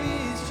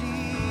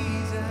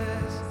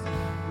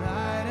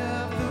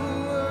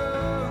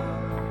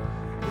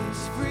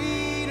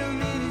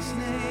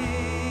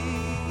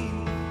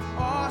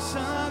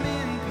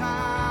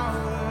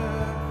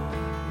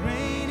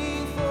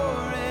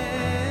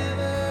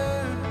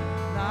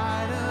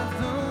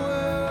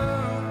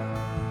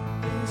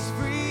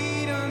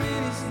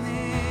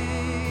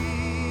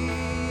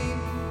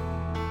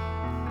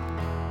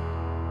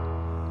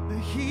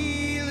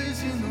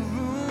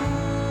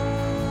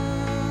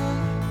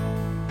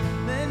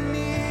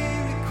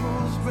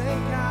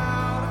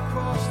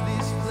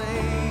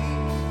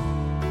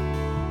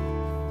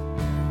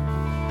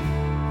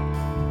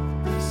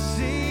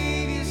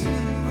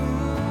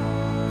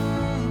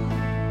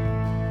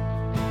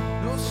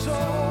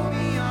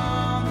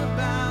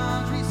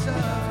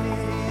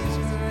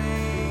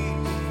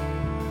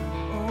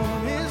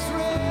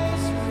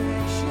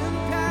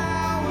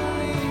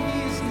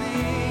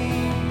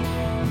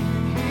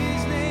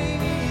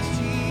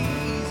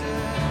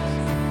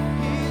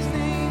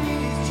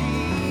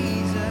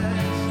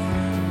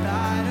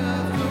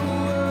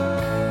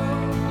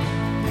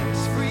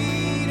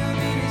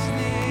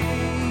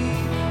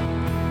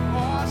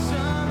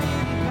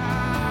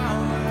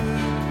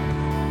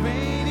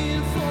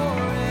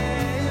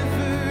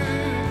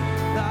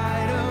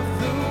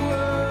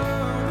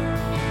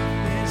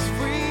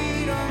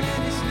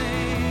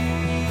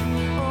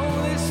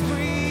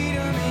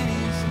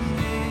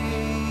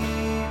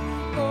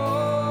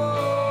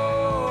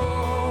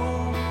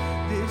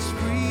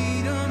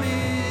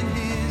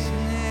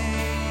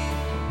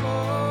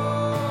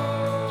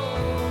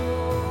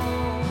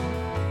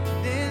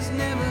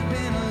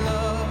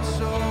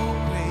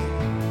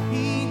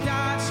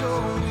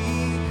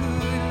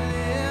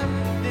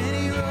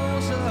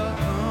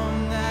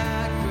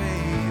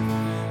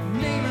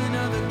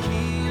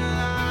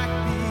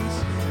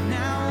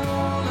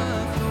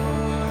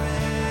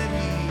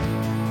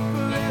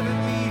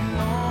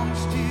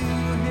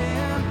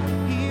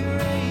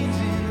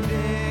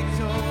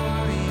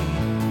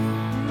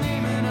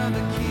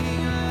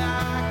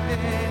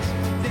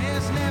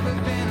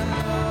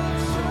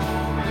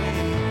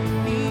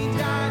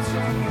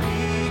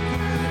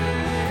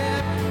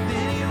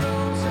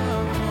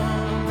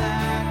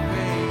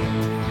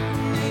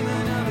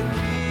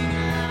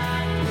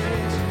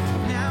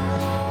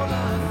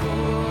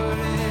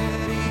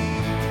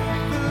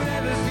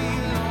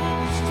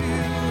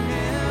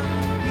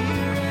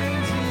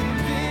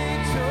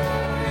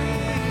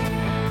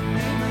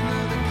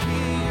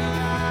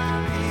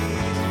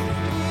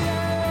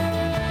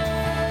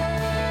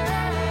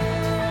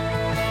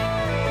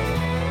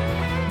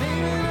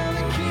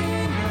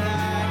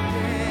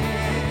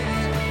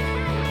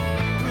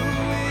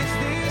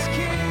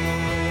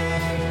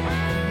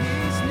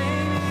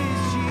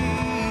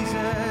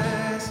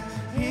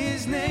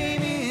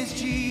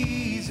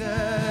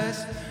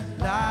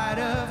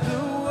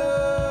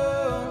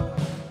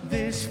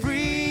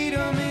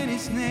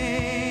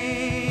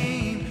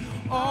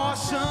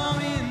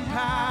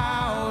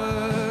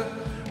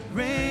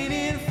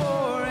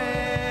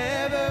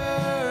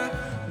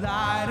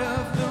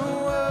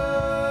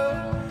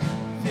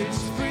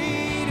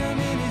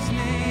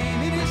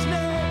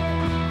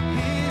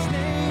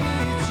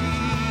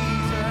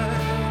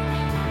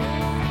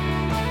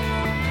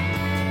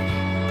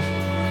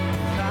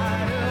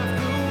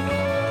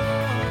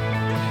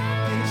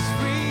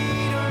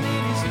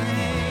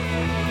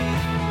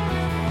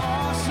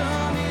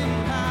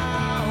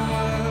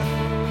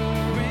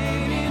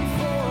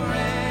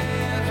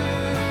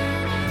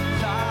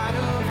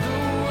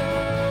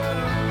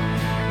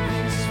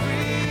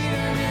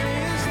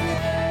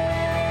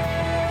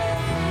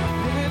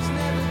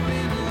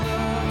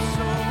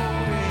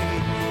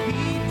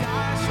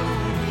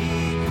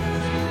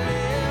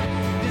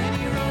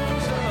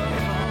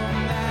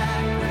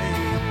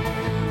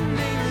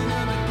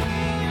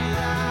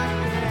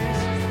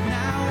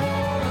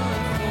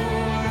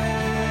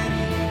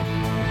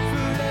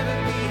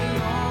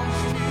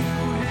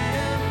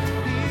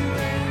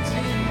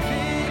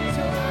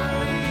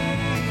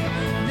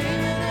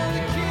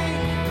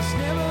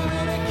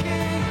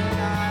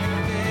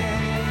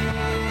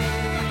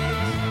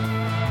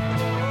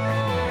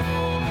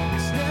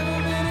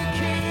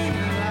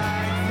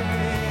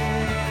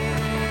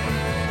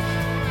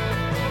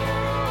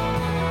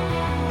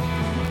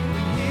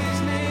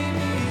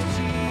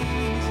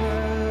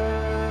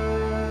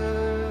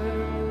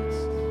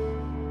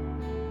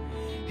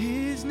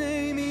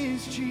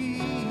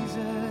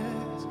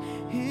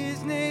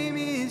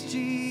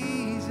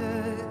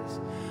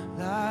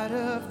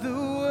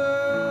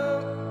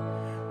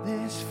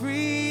There's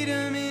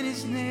freedom in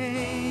his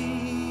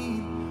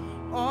name,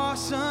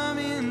 awesome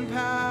in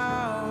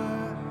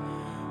power,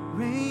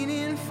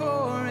 reigning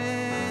forever,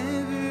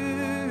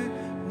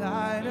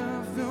 light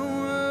of the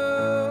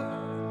world.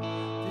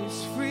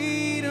 There's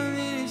freedom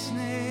in his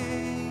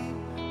name,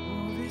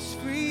 oh, there's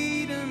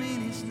freedom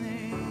in his name.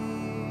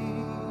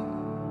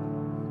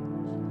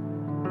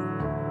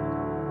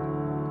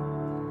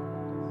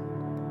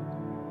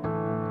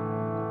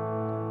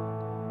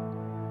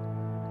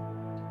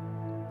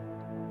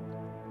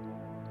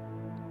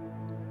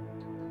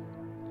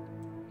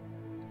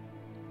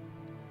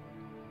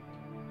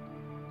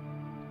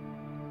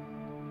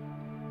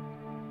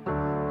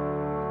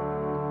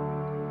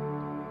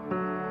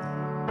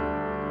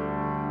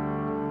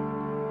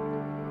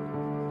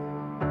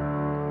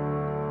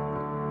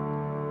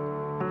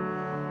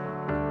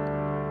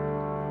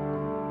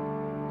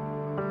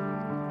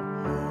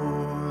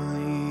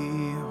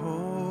 Holy,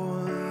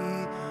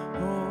 holy,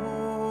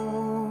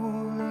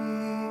 holy,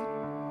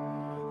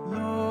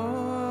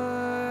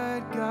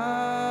 Lord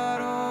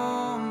God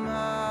Almighty.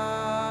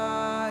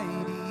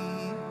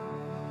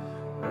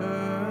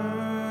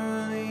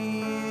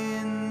 Early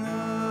in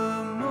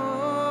the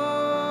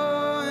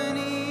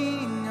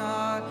morning,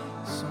 our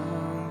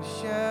song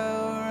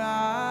shall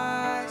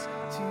rise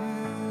to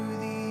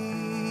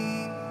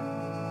thee.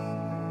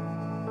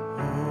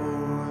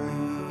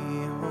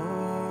 Holy,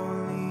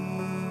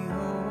 holy,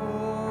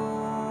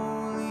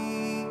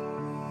 holy,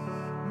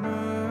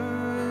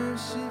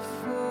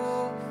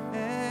 merciful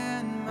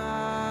and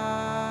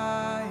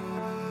mighty,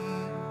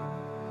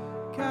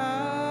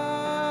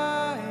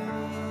 God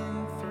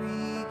in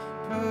three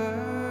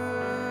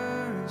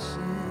persons,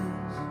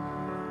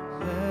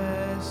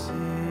 blessed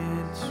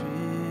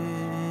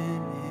Trinity.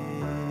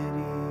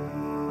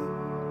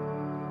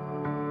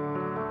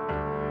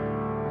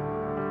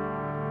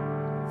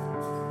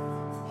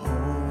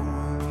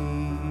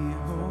 Holy,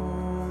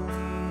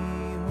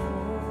 holy,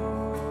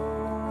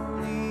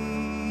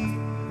 holy,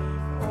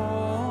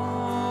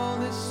 all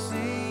the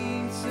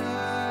saints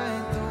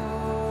adore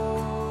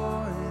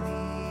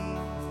thee,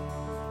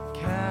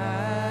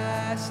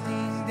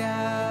 casting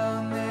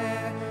down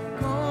their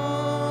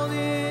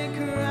golden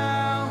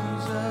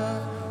crowns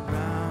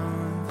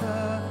around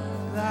the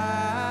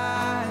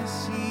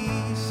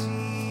glassy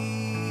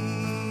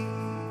sea.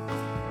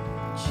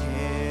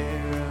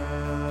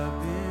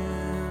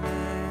 Cherubim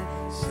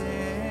and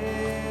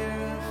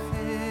seraphim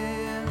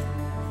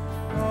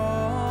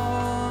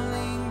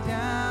falling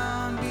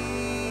down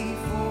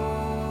before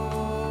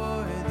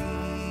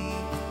thee,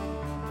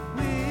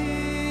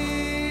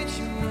 which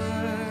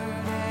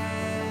word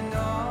and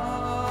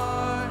all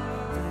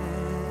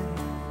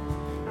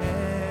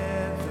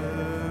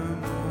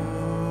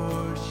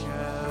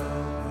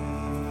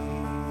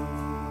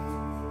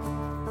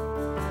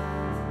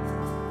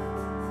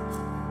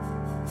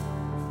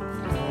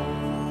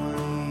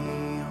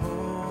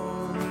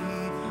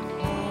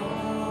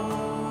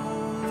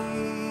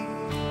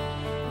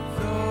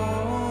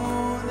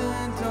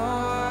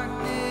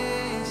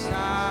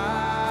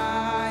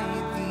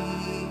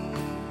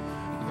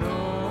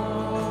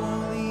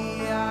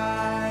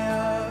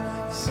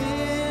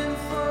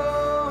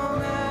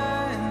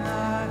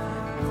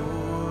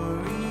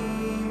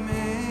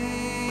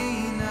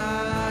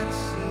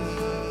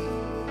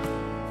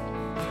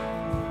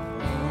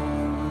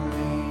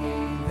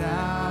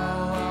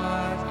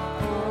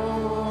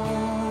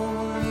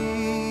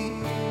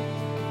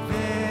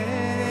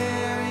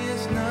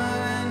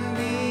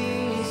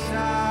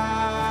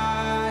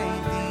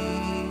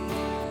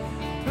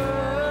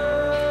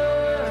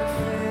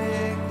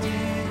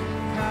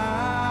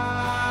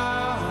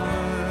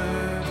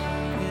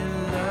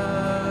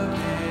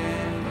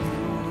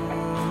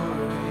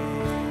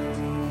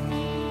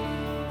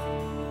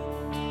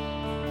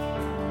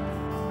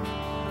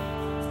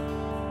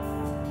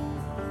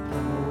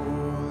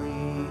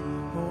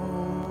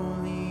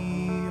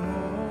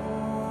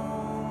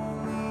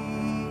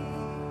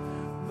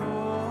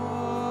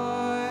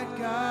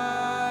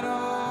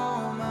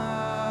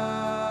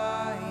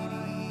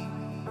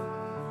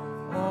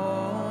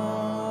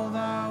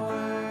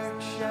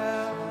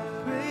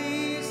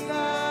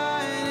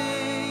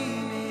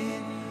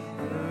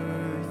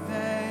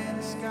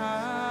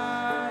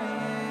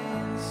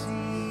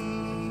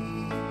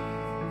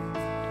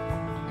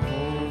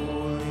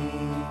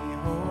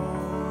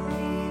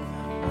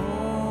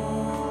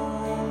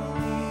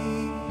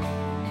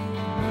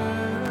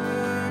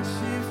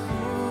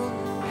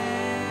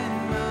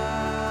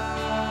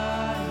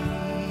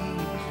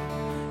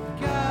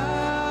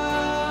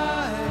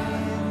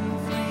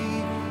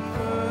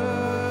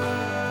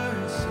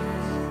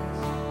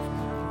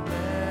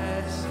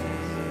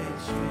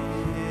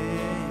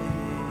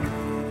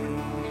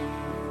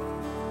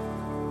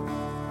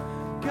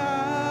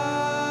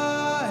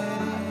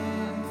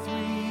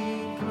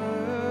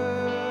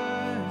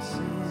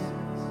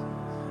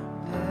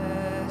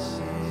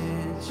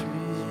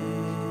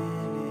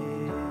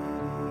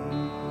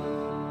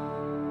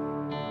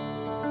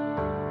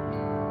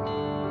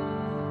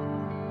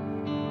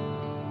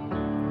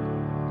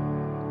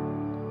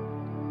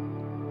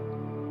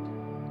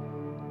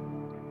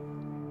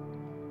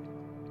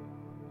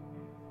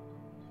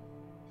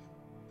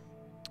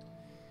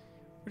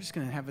just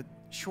going to have a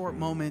short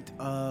moment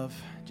of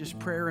just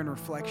prayer and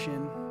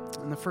reflection.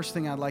 And the first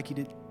thing I'd like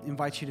to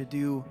invite you to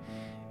do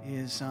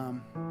is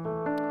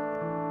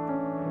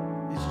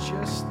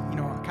just,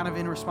 kind of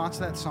in response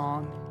to that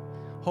song.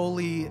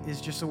 Holy is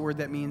just a word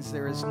that means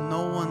there is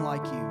no one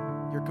like you.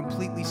 You're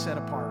completely set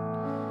apart.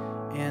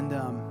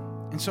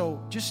 And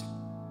so just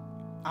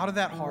out of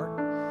that heart,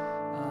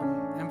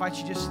 I invite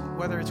you just,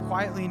 whether it's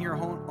quietly in your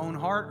own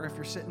heart or if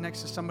you're sitting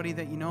next to somebody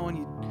that you know and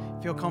you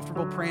feel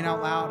comfortable praying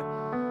out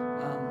loud,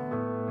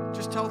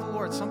 just tell the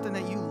Lord something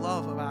that you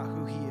love about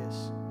who He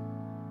is.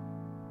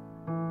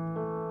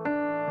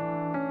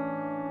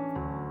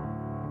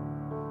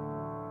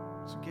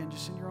 So again,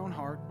 just in your own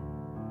heart,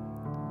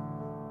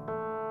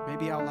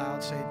 maybe out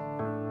loud, say,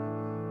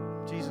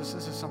 Jesus,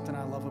 this is something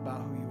I love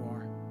about who you are.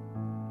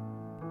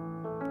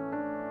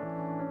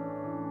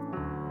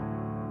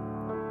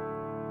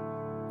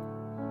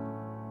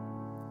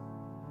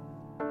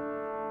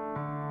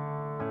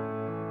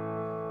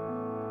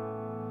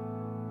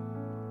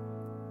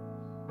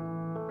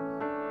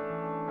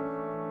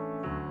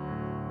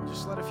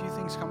 Just let a few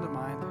things come to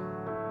mind.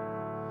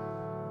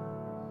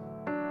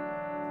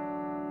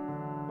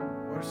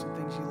 What are some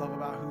things you love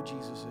about who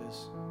Jesus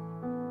is?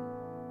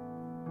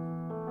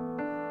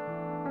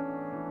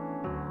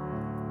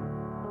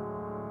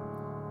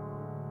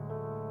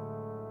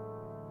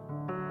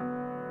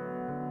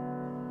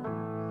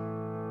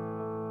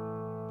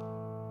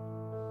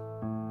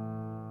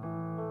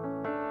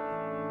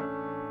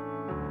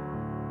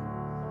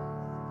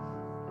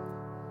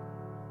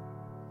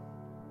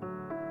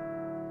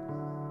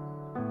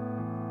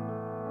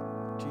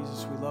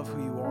 Jesus, we love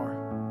who you are.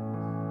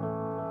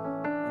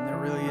 And there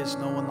really is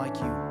no one like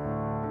you.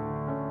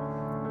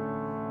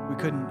 We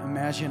couldn't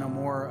imagine a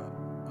more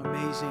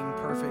amazing,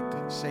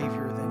 perfect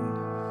Savior than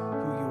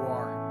who you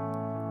are.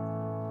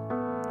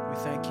 We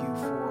thank you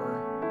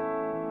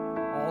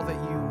for all that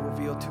you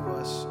revealed to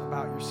us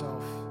about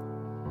yourself,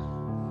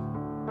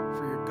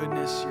 for your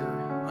goodness,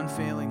 your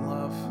unfailing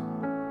love,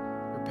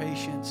 your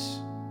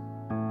patience,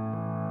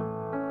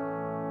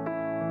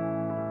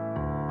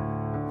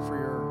 for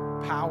your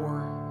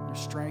power, your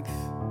strength,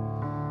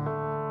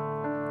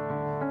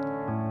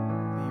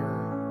 that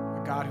you're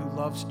a God who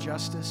loves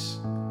justice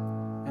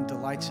and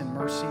delights in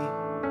mercy.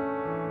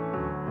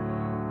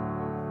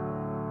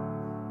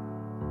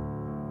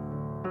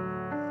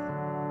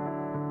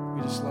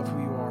 We just love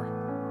who you are.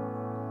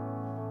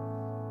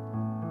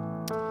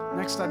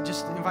 Next, I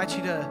just invite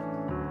you to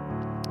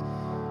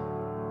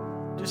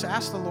just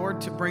ask the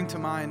Lord to bring to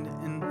mind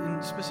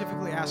and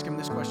specifically ask Him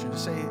this question, to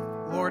say,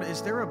 Lord,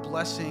 is there a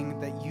blessing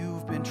that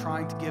you've been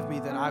trying to give me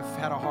that I've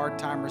had a hard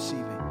time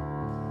receiving?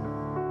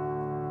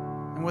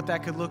 And what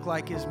that could look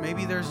like is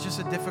maybe there's just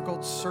a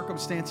difficult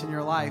circumstance in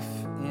your life,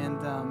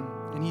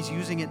 and He's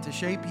using it to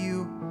shape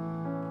you,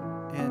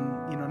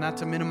 and not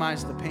to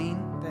minimize the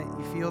pain that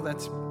you feel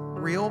that's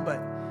real,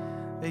 but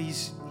that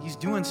He's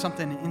doing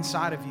something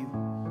inside of you.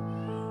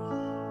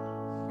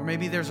 Or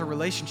maybe there's a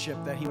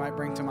relationship that He might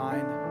bring to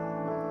mind.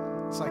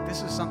 It's like,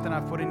 this is something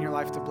I've put in your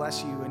life to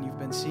bless you, and you've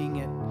been seeing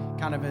it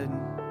kind of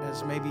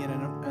as maybe an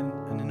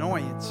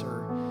annoyance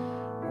or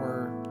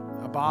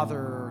a bother,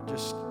 or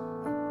just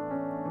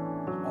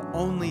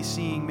only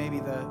seeing maybe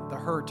the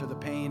hurt or the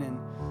pain, and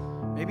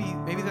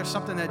maybe there's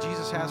something that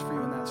Jesus has for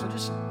you in that. So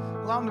just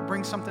allow Him to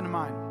bring something to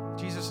mind.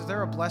 Jesus, is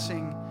there a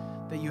blessing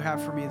that you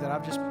have for me that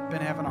I've just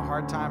been having a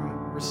hard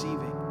time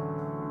receiving?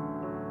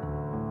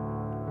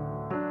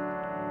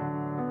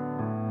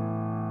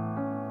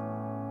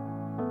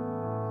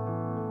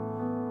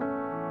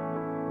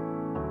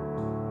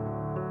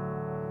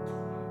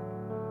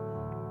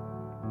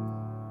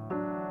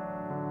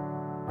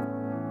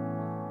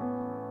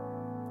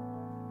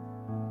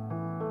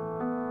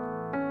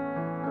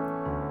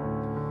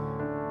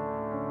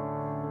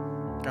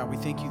 God, we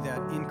thank you that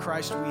in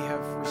Christ we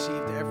have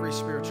received every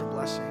spiritual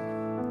blessing.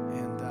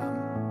 And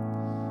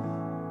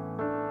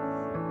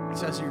it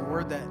says in your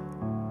word that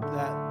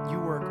you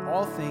work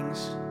all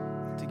things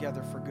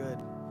together for good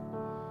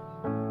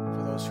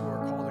for those who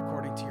are called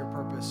according to your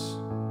purpose.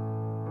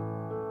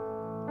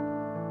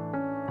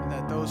 And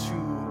that those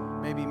who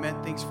maybe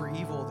meant things for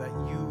evil, that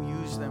you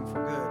use them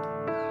for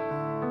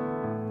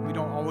good. We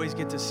don't always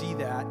get to see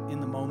that in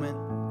the moment.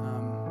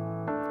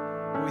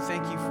 But we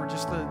thank you for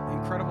just the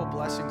incredible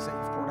blessings that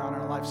you've poured out in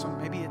our life. So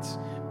maybe it's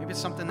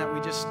something that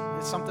it's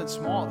something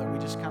small that we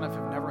just kind of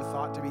have never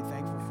thought to be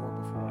thankful for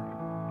before.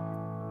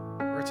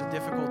 Or it's a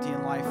difficulty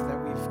in life that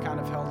we've kind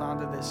of held on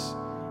to this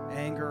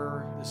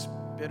anger, this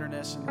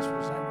bitterness, and this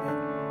resentment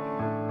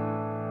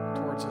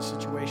towards a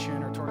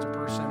situation or towards a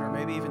person, or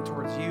maybe even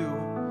towards you,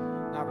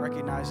 not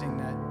recognizing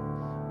that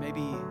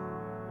maybe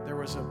there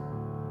was a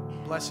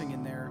blessing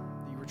in there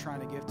that you were trying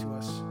to give to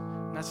us.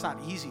 And that's not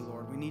easy,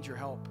 Lord. We need your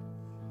help.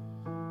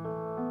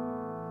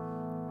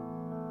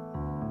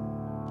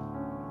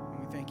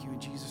 Thank you in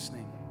Jesus'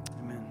 name.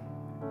 Amen.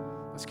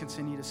 Let's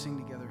continue to sing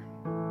together.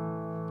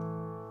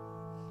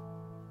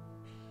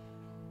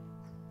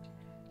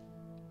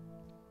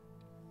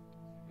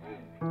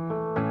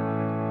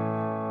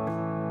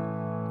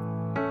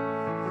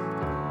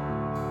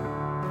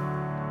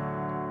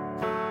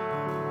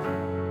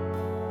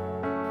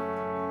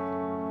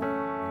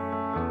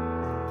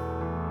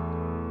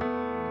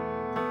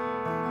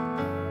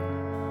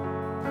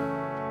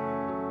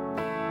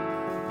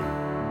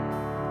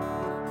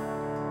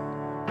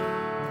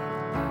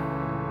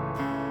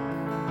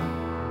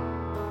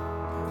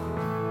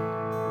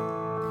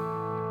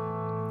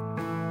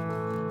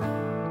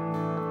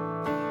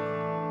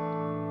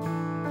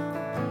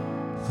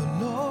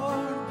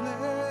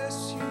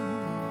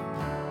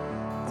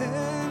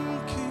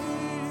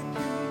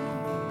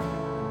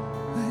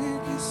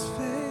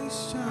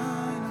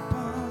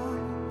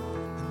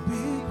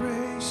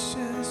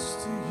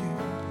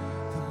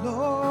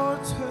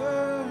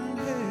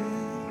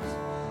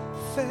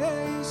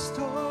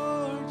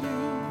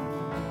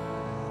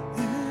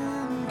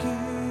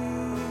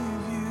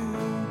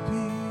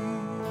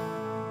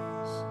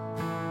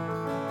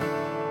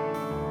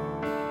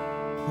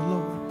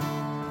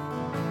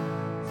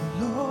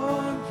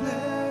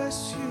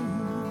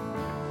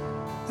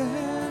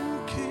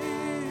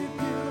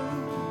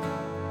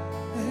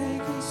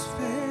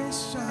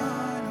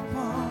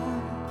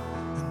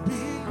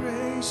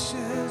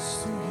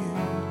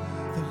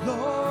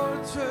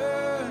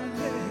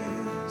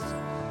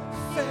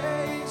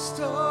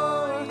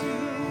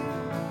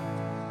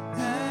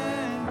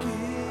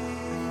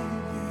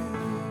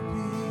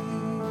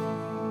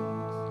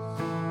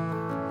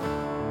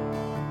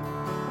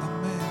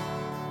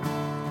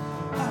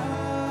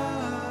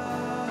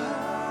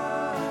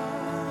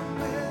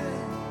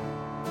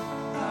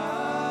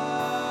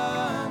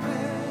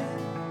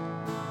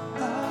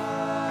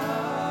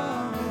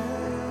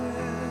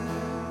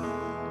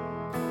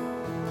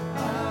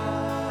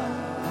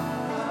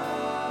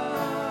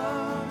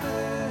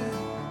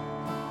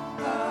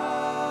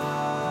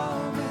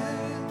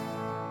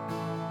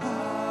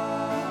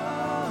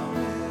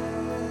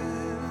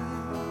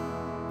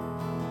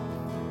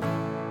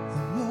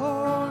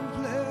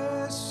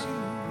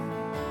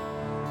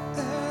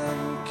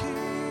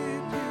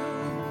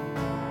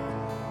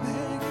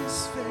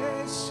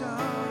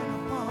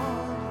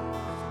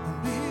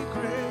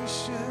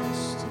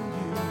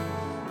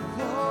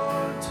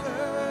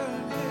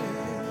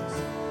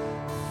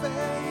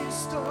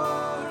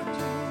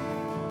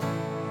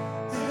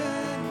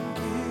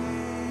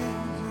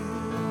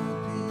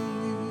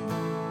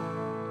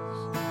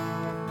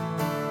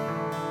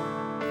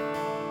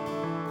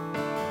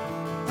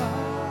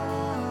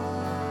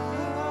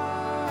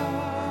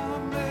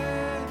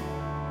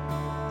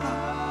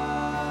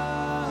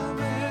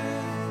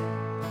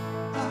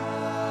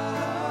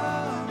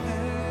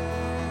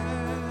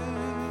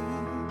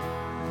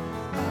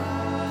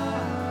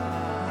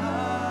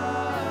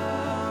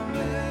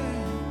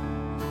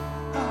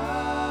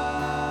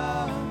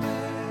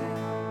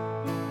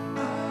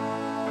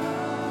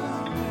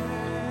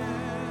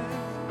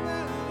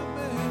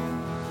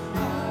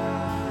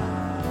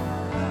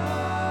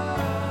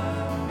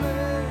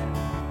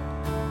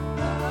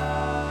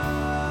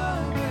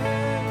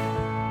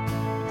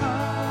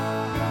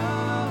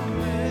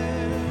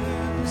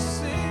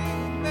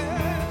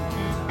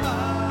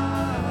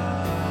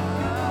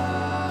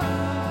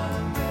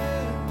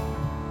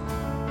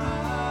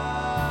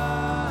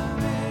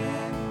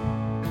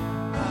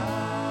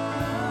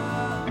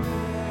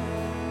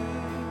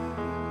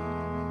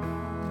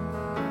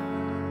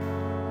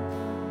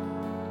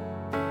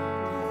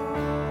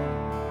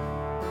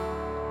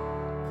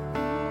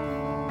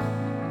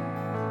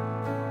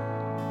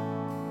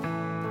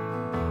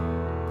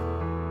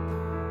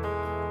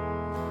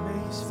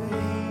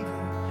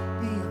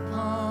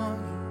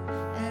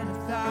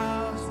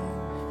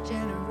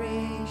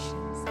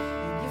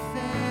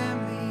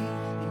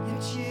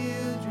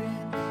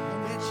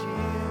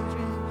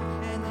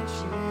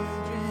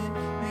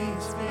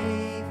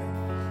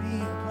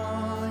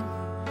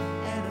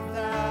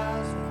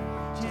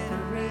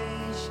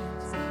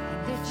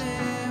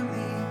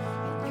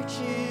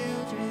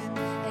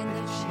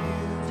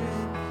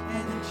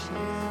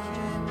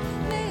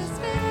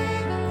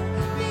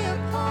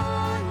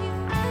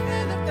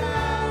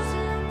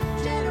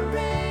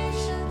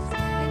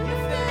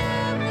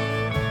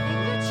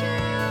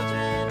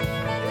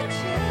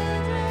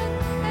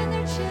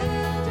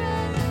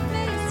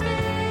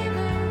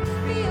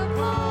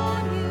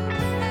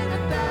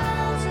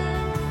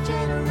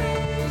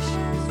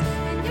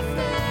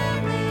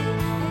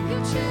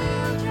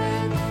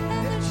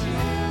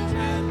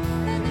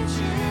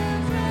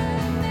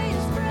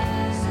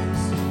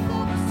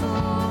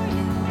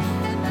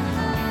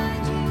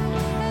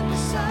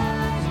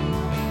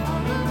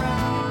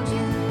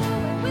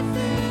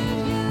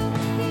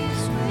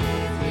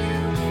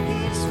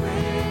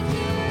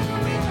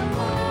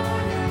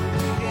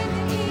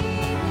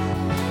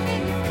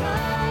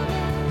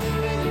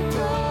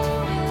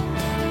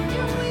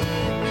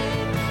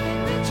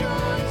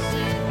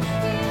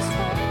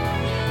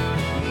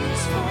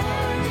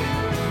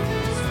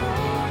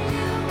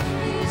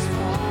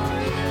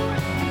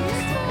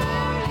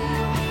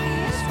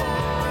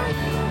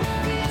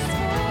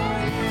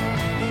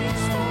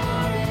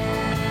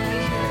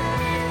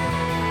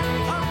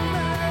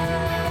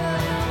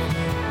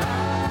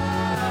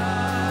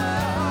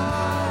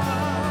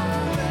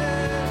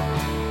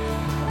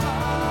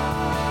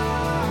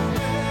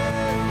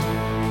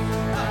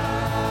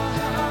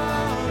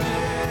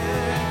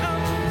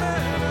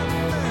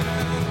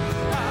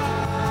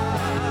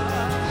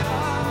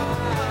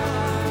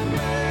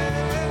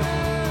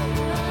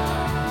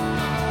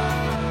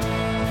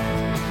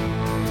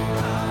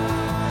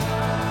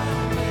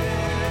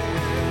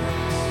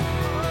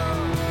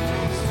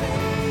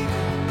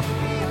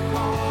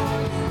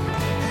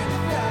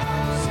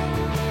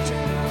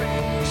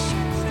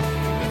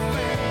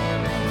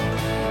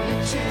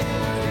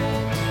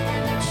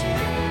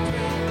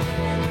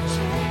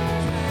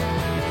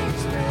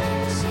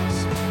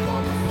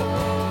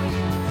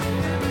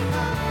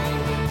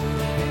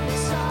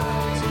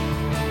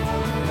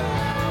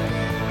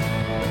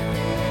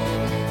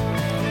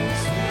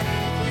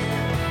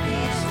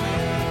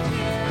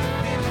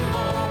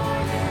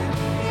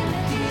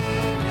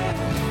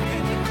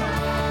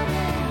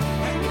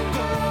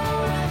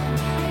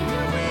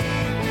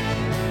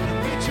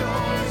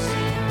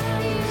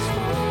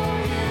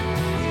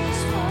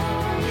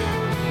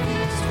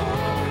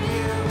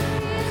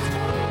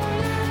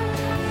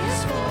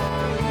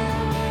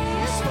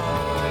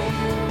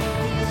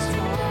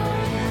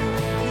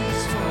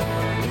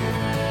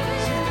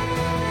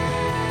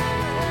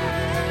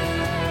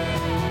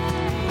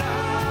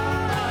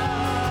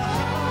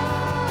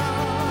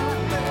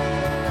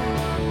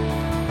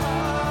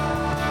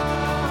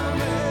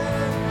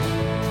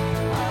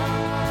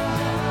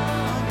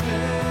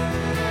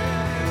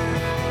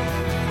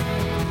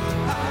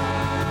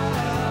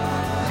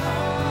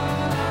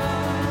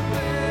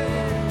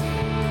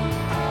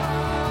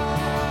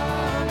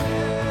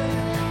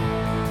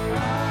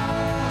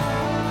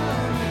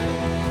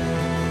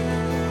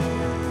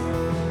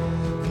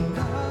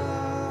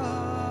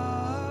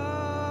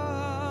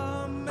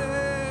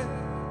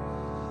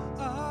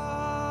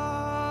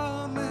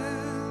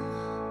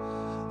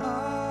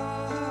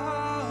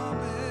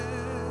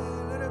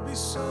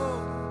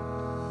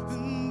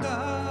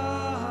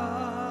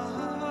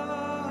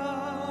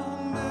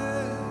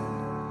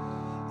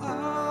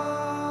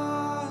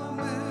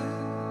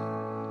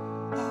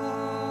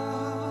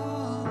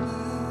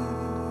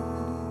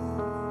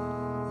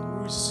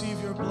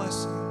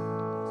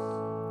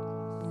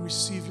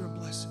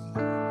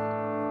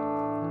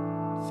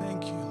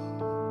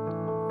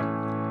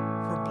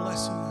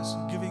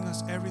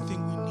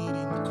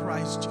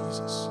 us,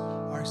 Jesus,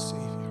 our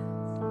Savior.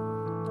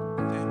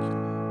 Thank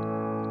you.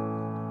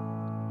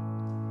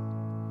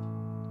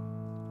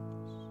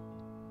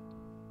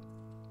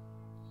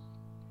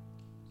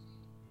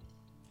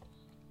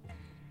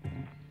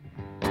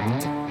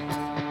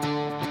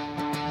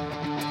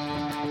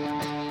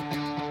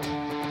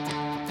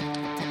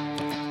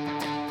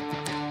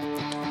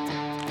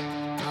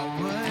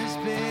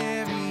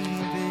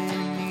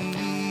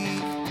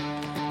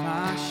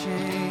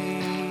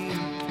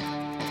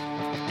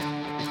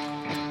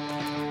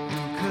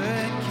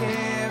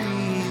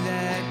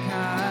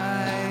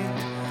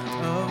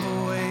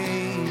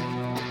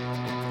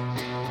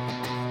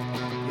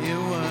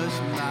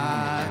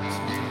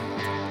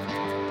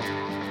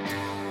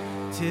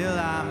 Till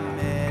I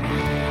met you.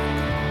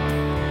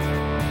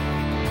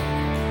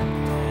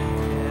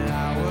 And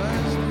I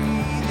was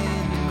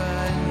breathing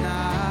but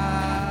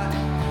not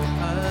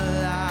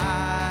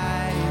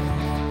alive.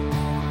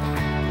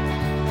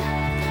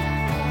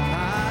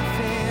 My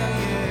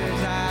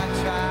failures I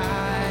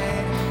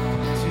tried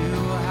to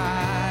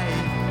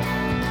hide.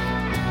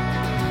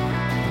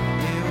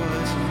 It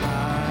was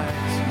my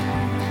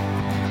turn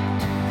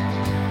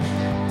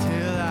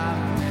till I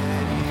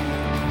met you.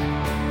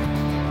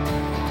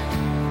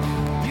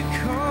 You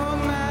called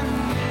my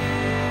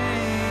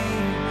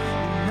name,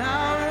 and I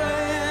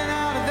ran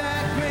out of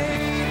that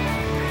grave,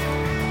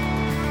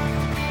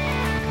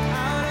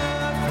 out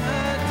of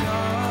the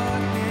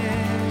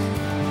darkness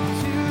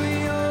to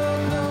your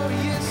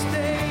glorious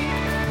state.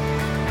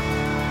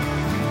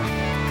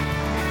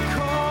 You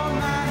called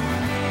my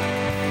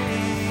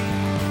name,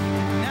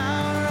 and I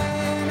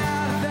ran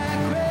out of that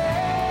grave,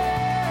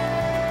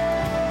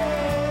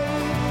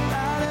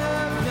 out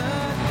of the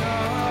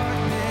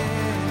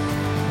darkness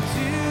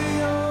to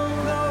your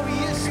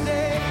glorious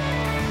state.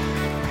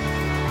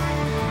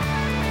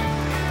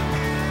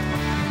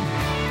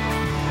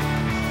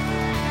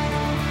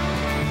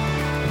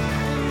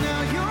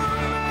 Now your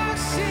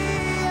mercy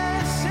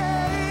has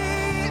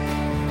saved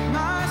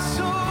my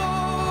soul.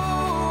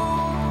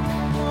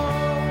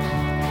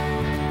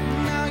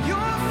 Now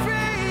your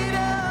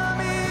freedom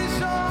is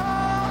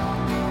all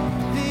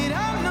that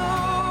I know.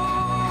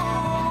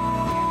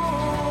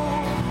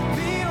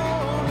 The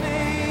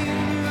only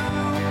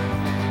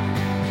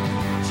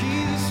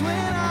Jesus,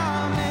 when I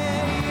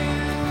met you,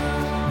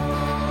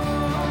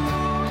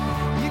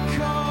 you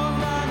called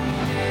my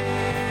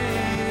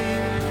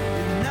name,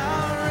 and I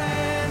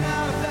ran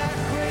out of that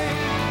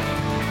grave,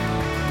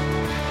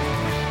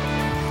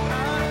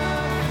 out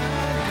of the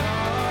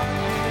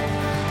darkness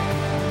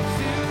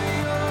to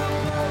your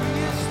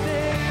glorious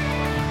state.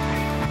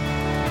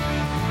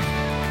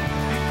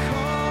 You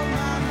called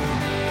my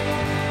name,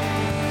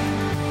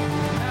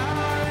 and I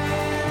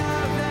ran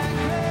out of that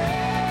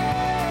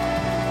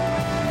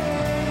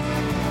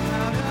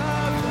out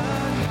of the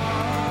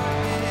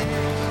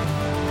darkness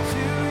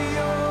to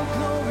your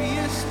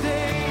glorious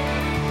state.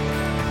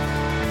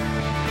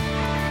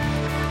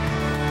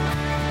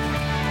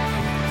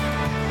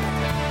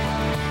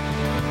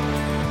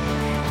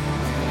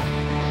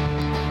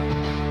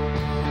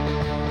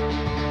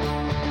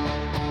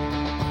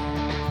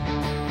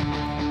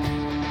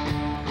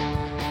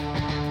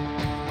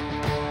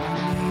 I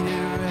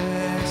needed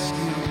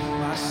rescue,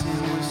 my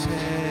sin was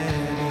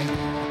heavy,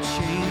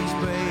 chains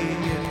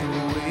break at the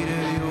weight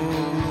of your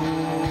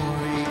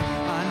glory.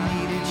 I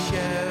needed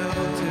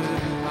shelter,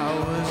 I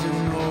was an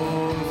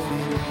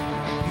orphan.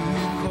 You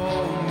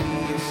called me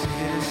a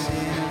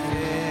citizen of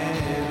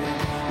heaven.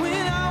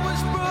 When I was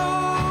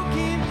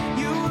broken,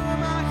 you were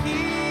my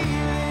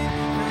healing.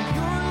 Now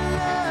your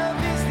love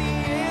is the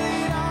air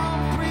that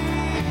I'm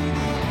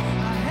breathing.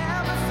 I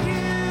have a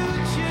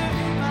future,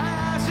 my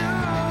eyes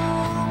are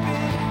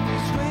open.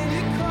 It's when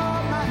you call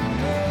my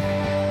name,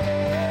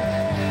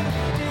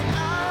 and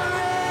I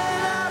ran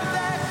out of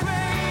that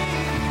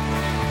grave,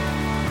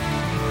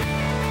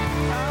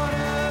 out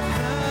of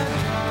the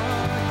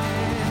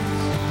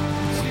darkness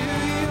to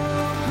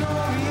your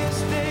glorious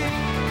state.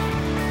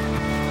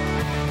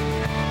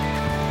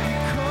 You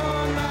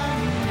called my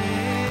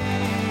name,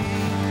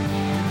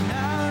 and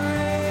I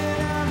ran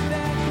out of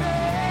that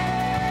grave,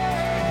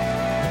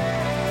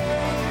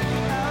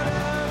 out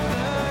of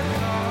the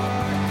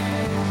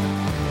darkness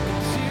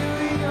to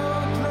your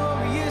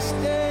glorious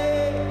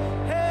state.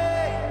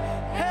 Hey,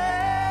 hey.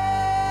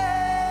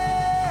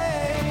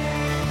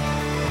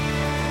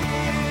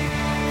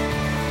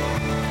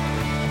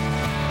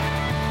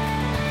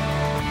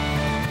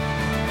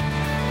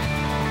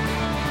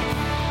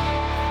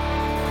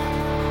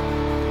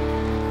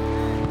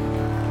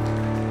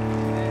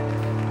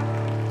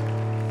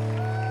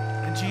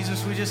 And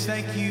Jesus, we just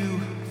thank you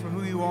for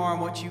who you are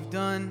and what you've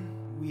done.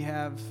 We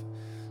have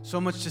so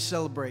much to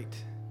celebrate.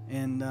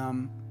 And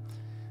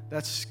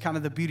that's kind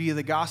of the beauty of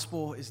the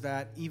gospel, is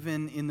that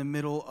even in the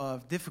middle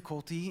of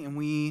difficulty, and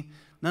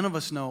none of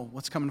us know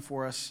what's coming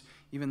for us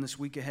even this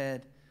week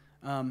ahead,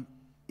 in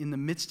the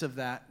midst of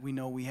that, we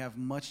know we have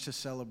much to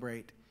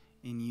celebrate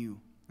in you.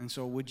 And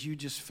so would you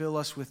just fill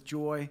us with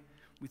joy?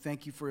 We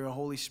thank you for your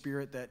Holy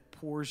Spirit that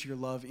pours your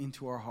love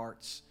into our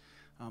hearts.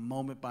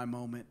 moment by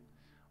moment,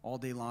 all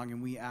day long,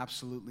 and we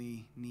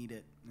absolutely need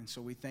it. And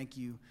so we thank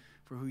you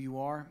for who you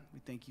are.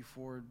 We thank you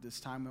for this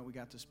time that we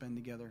got to spend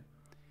together.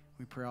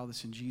 We pray all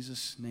this in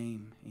Jesus'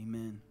 name.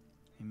 Amen.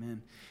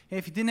 Amen. Hey,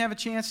 if you didn't have a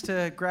chance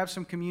to grab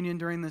some communion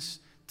during this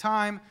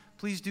time,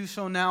 please do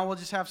so now. We'll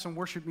just have some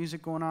worship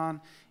music going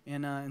on,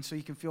 and so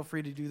you can feel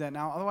free to do that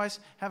now. Otherwise,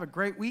 have a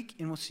great week,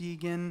 and we'll see you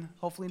again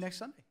hopefully next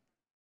Sunday.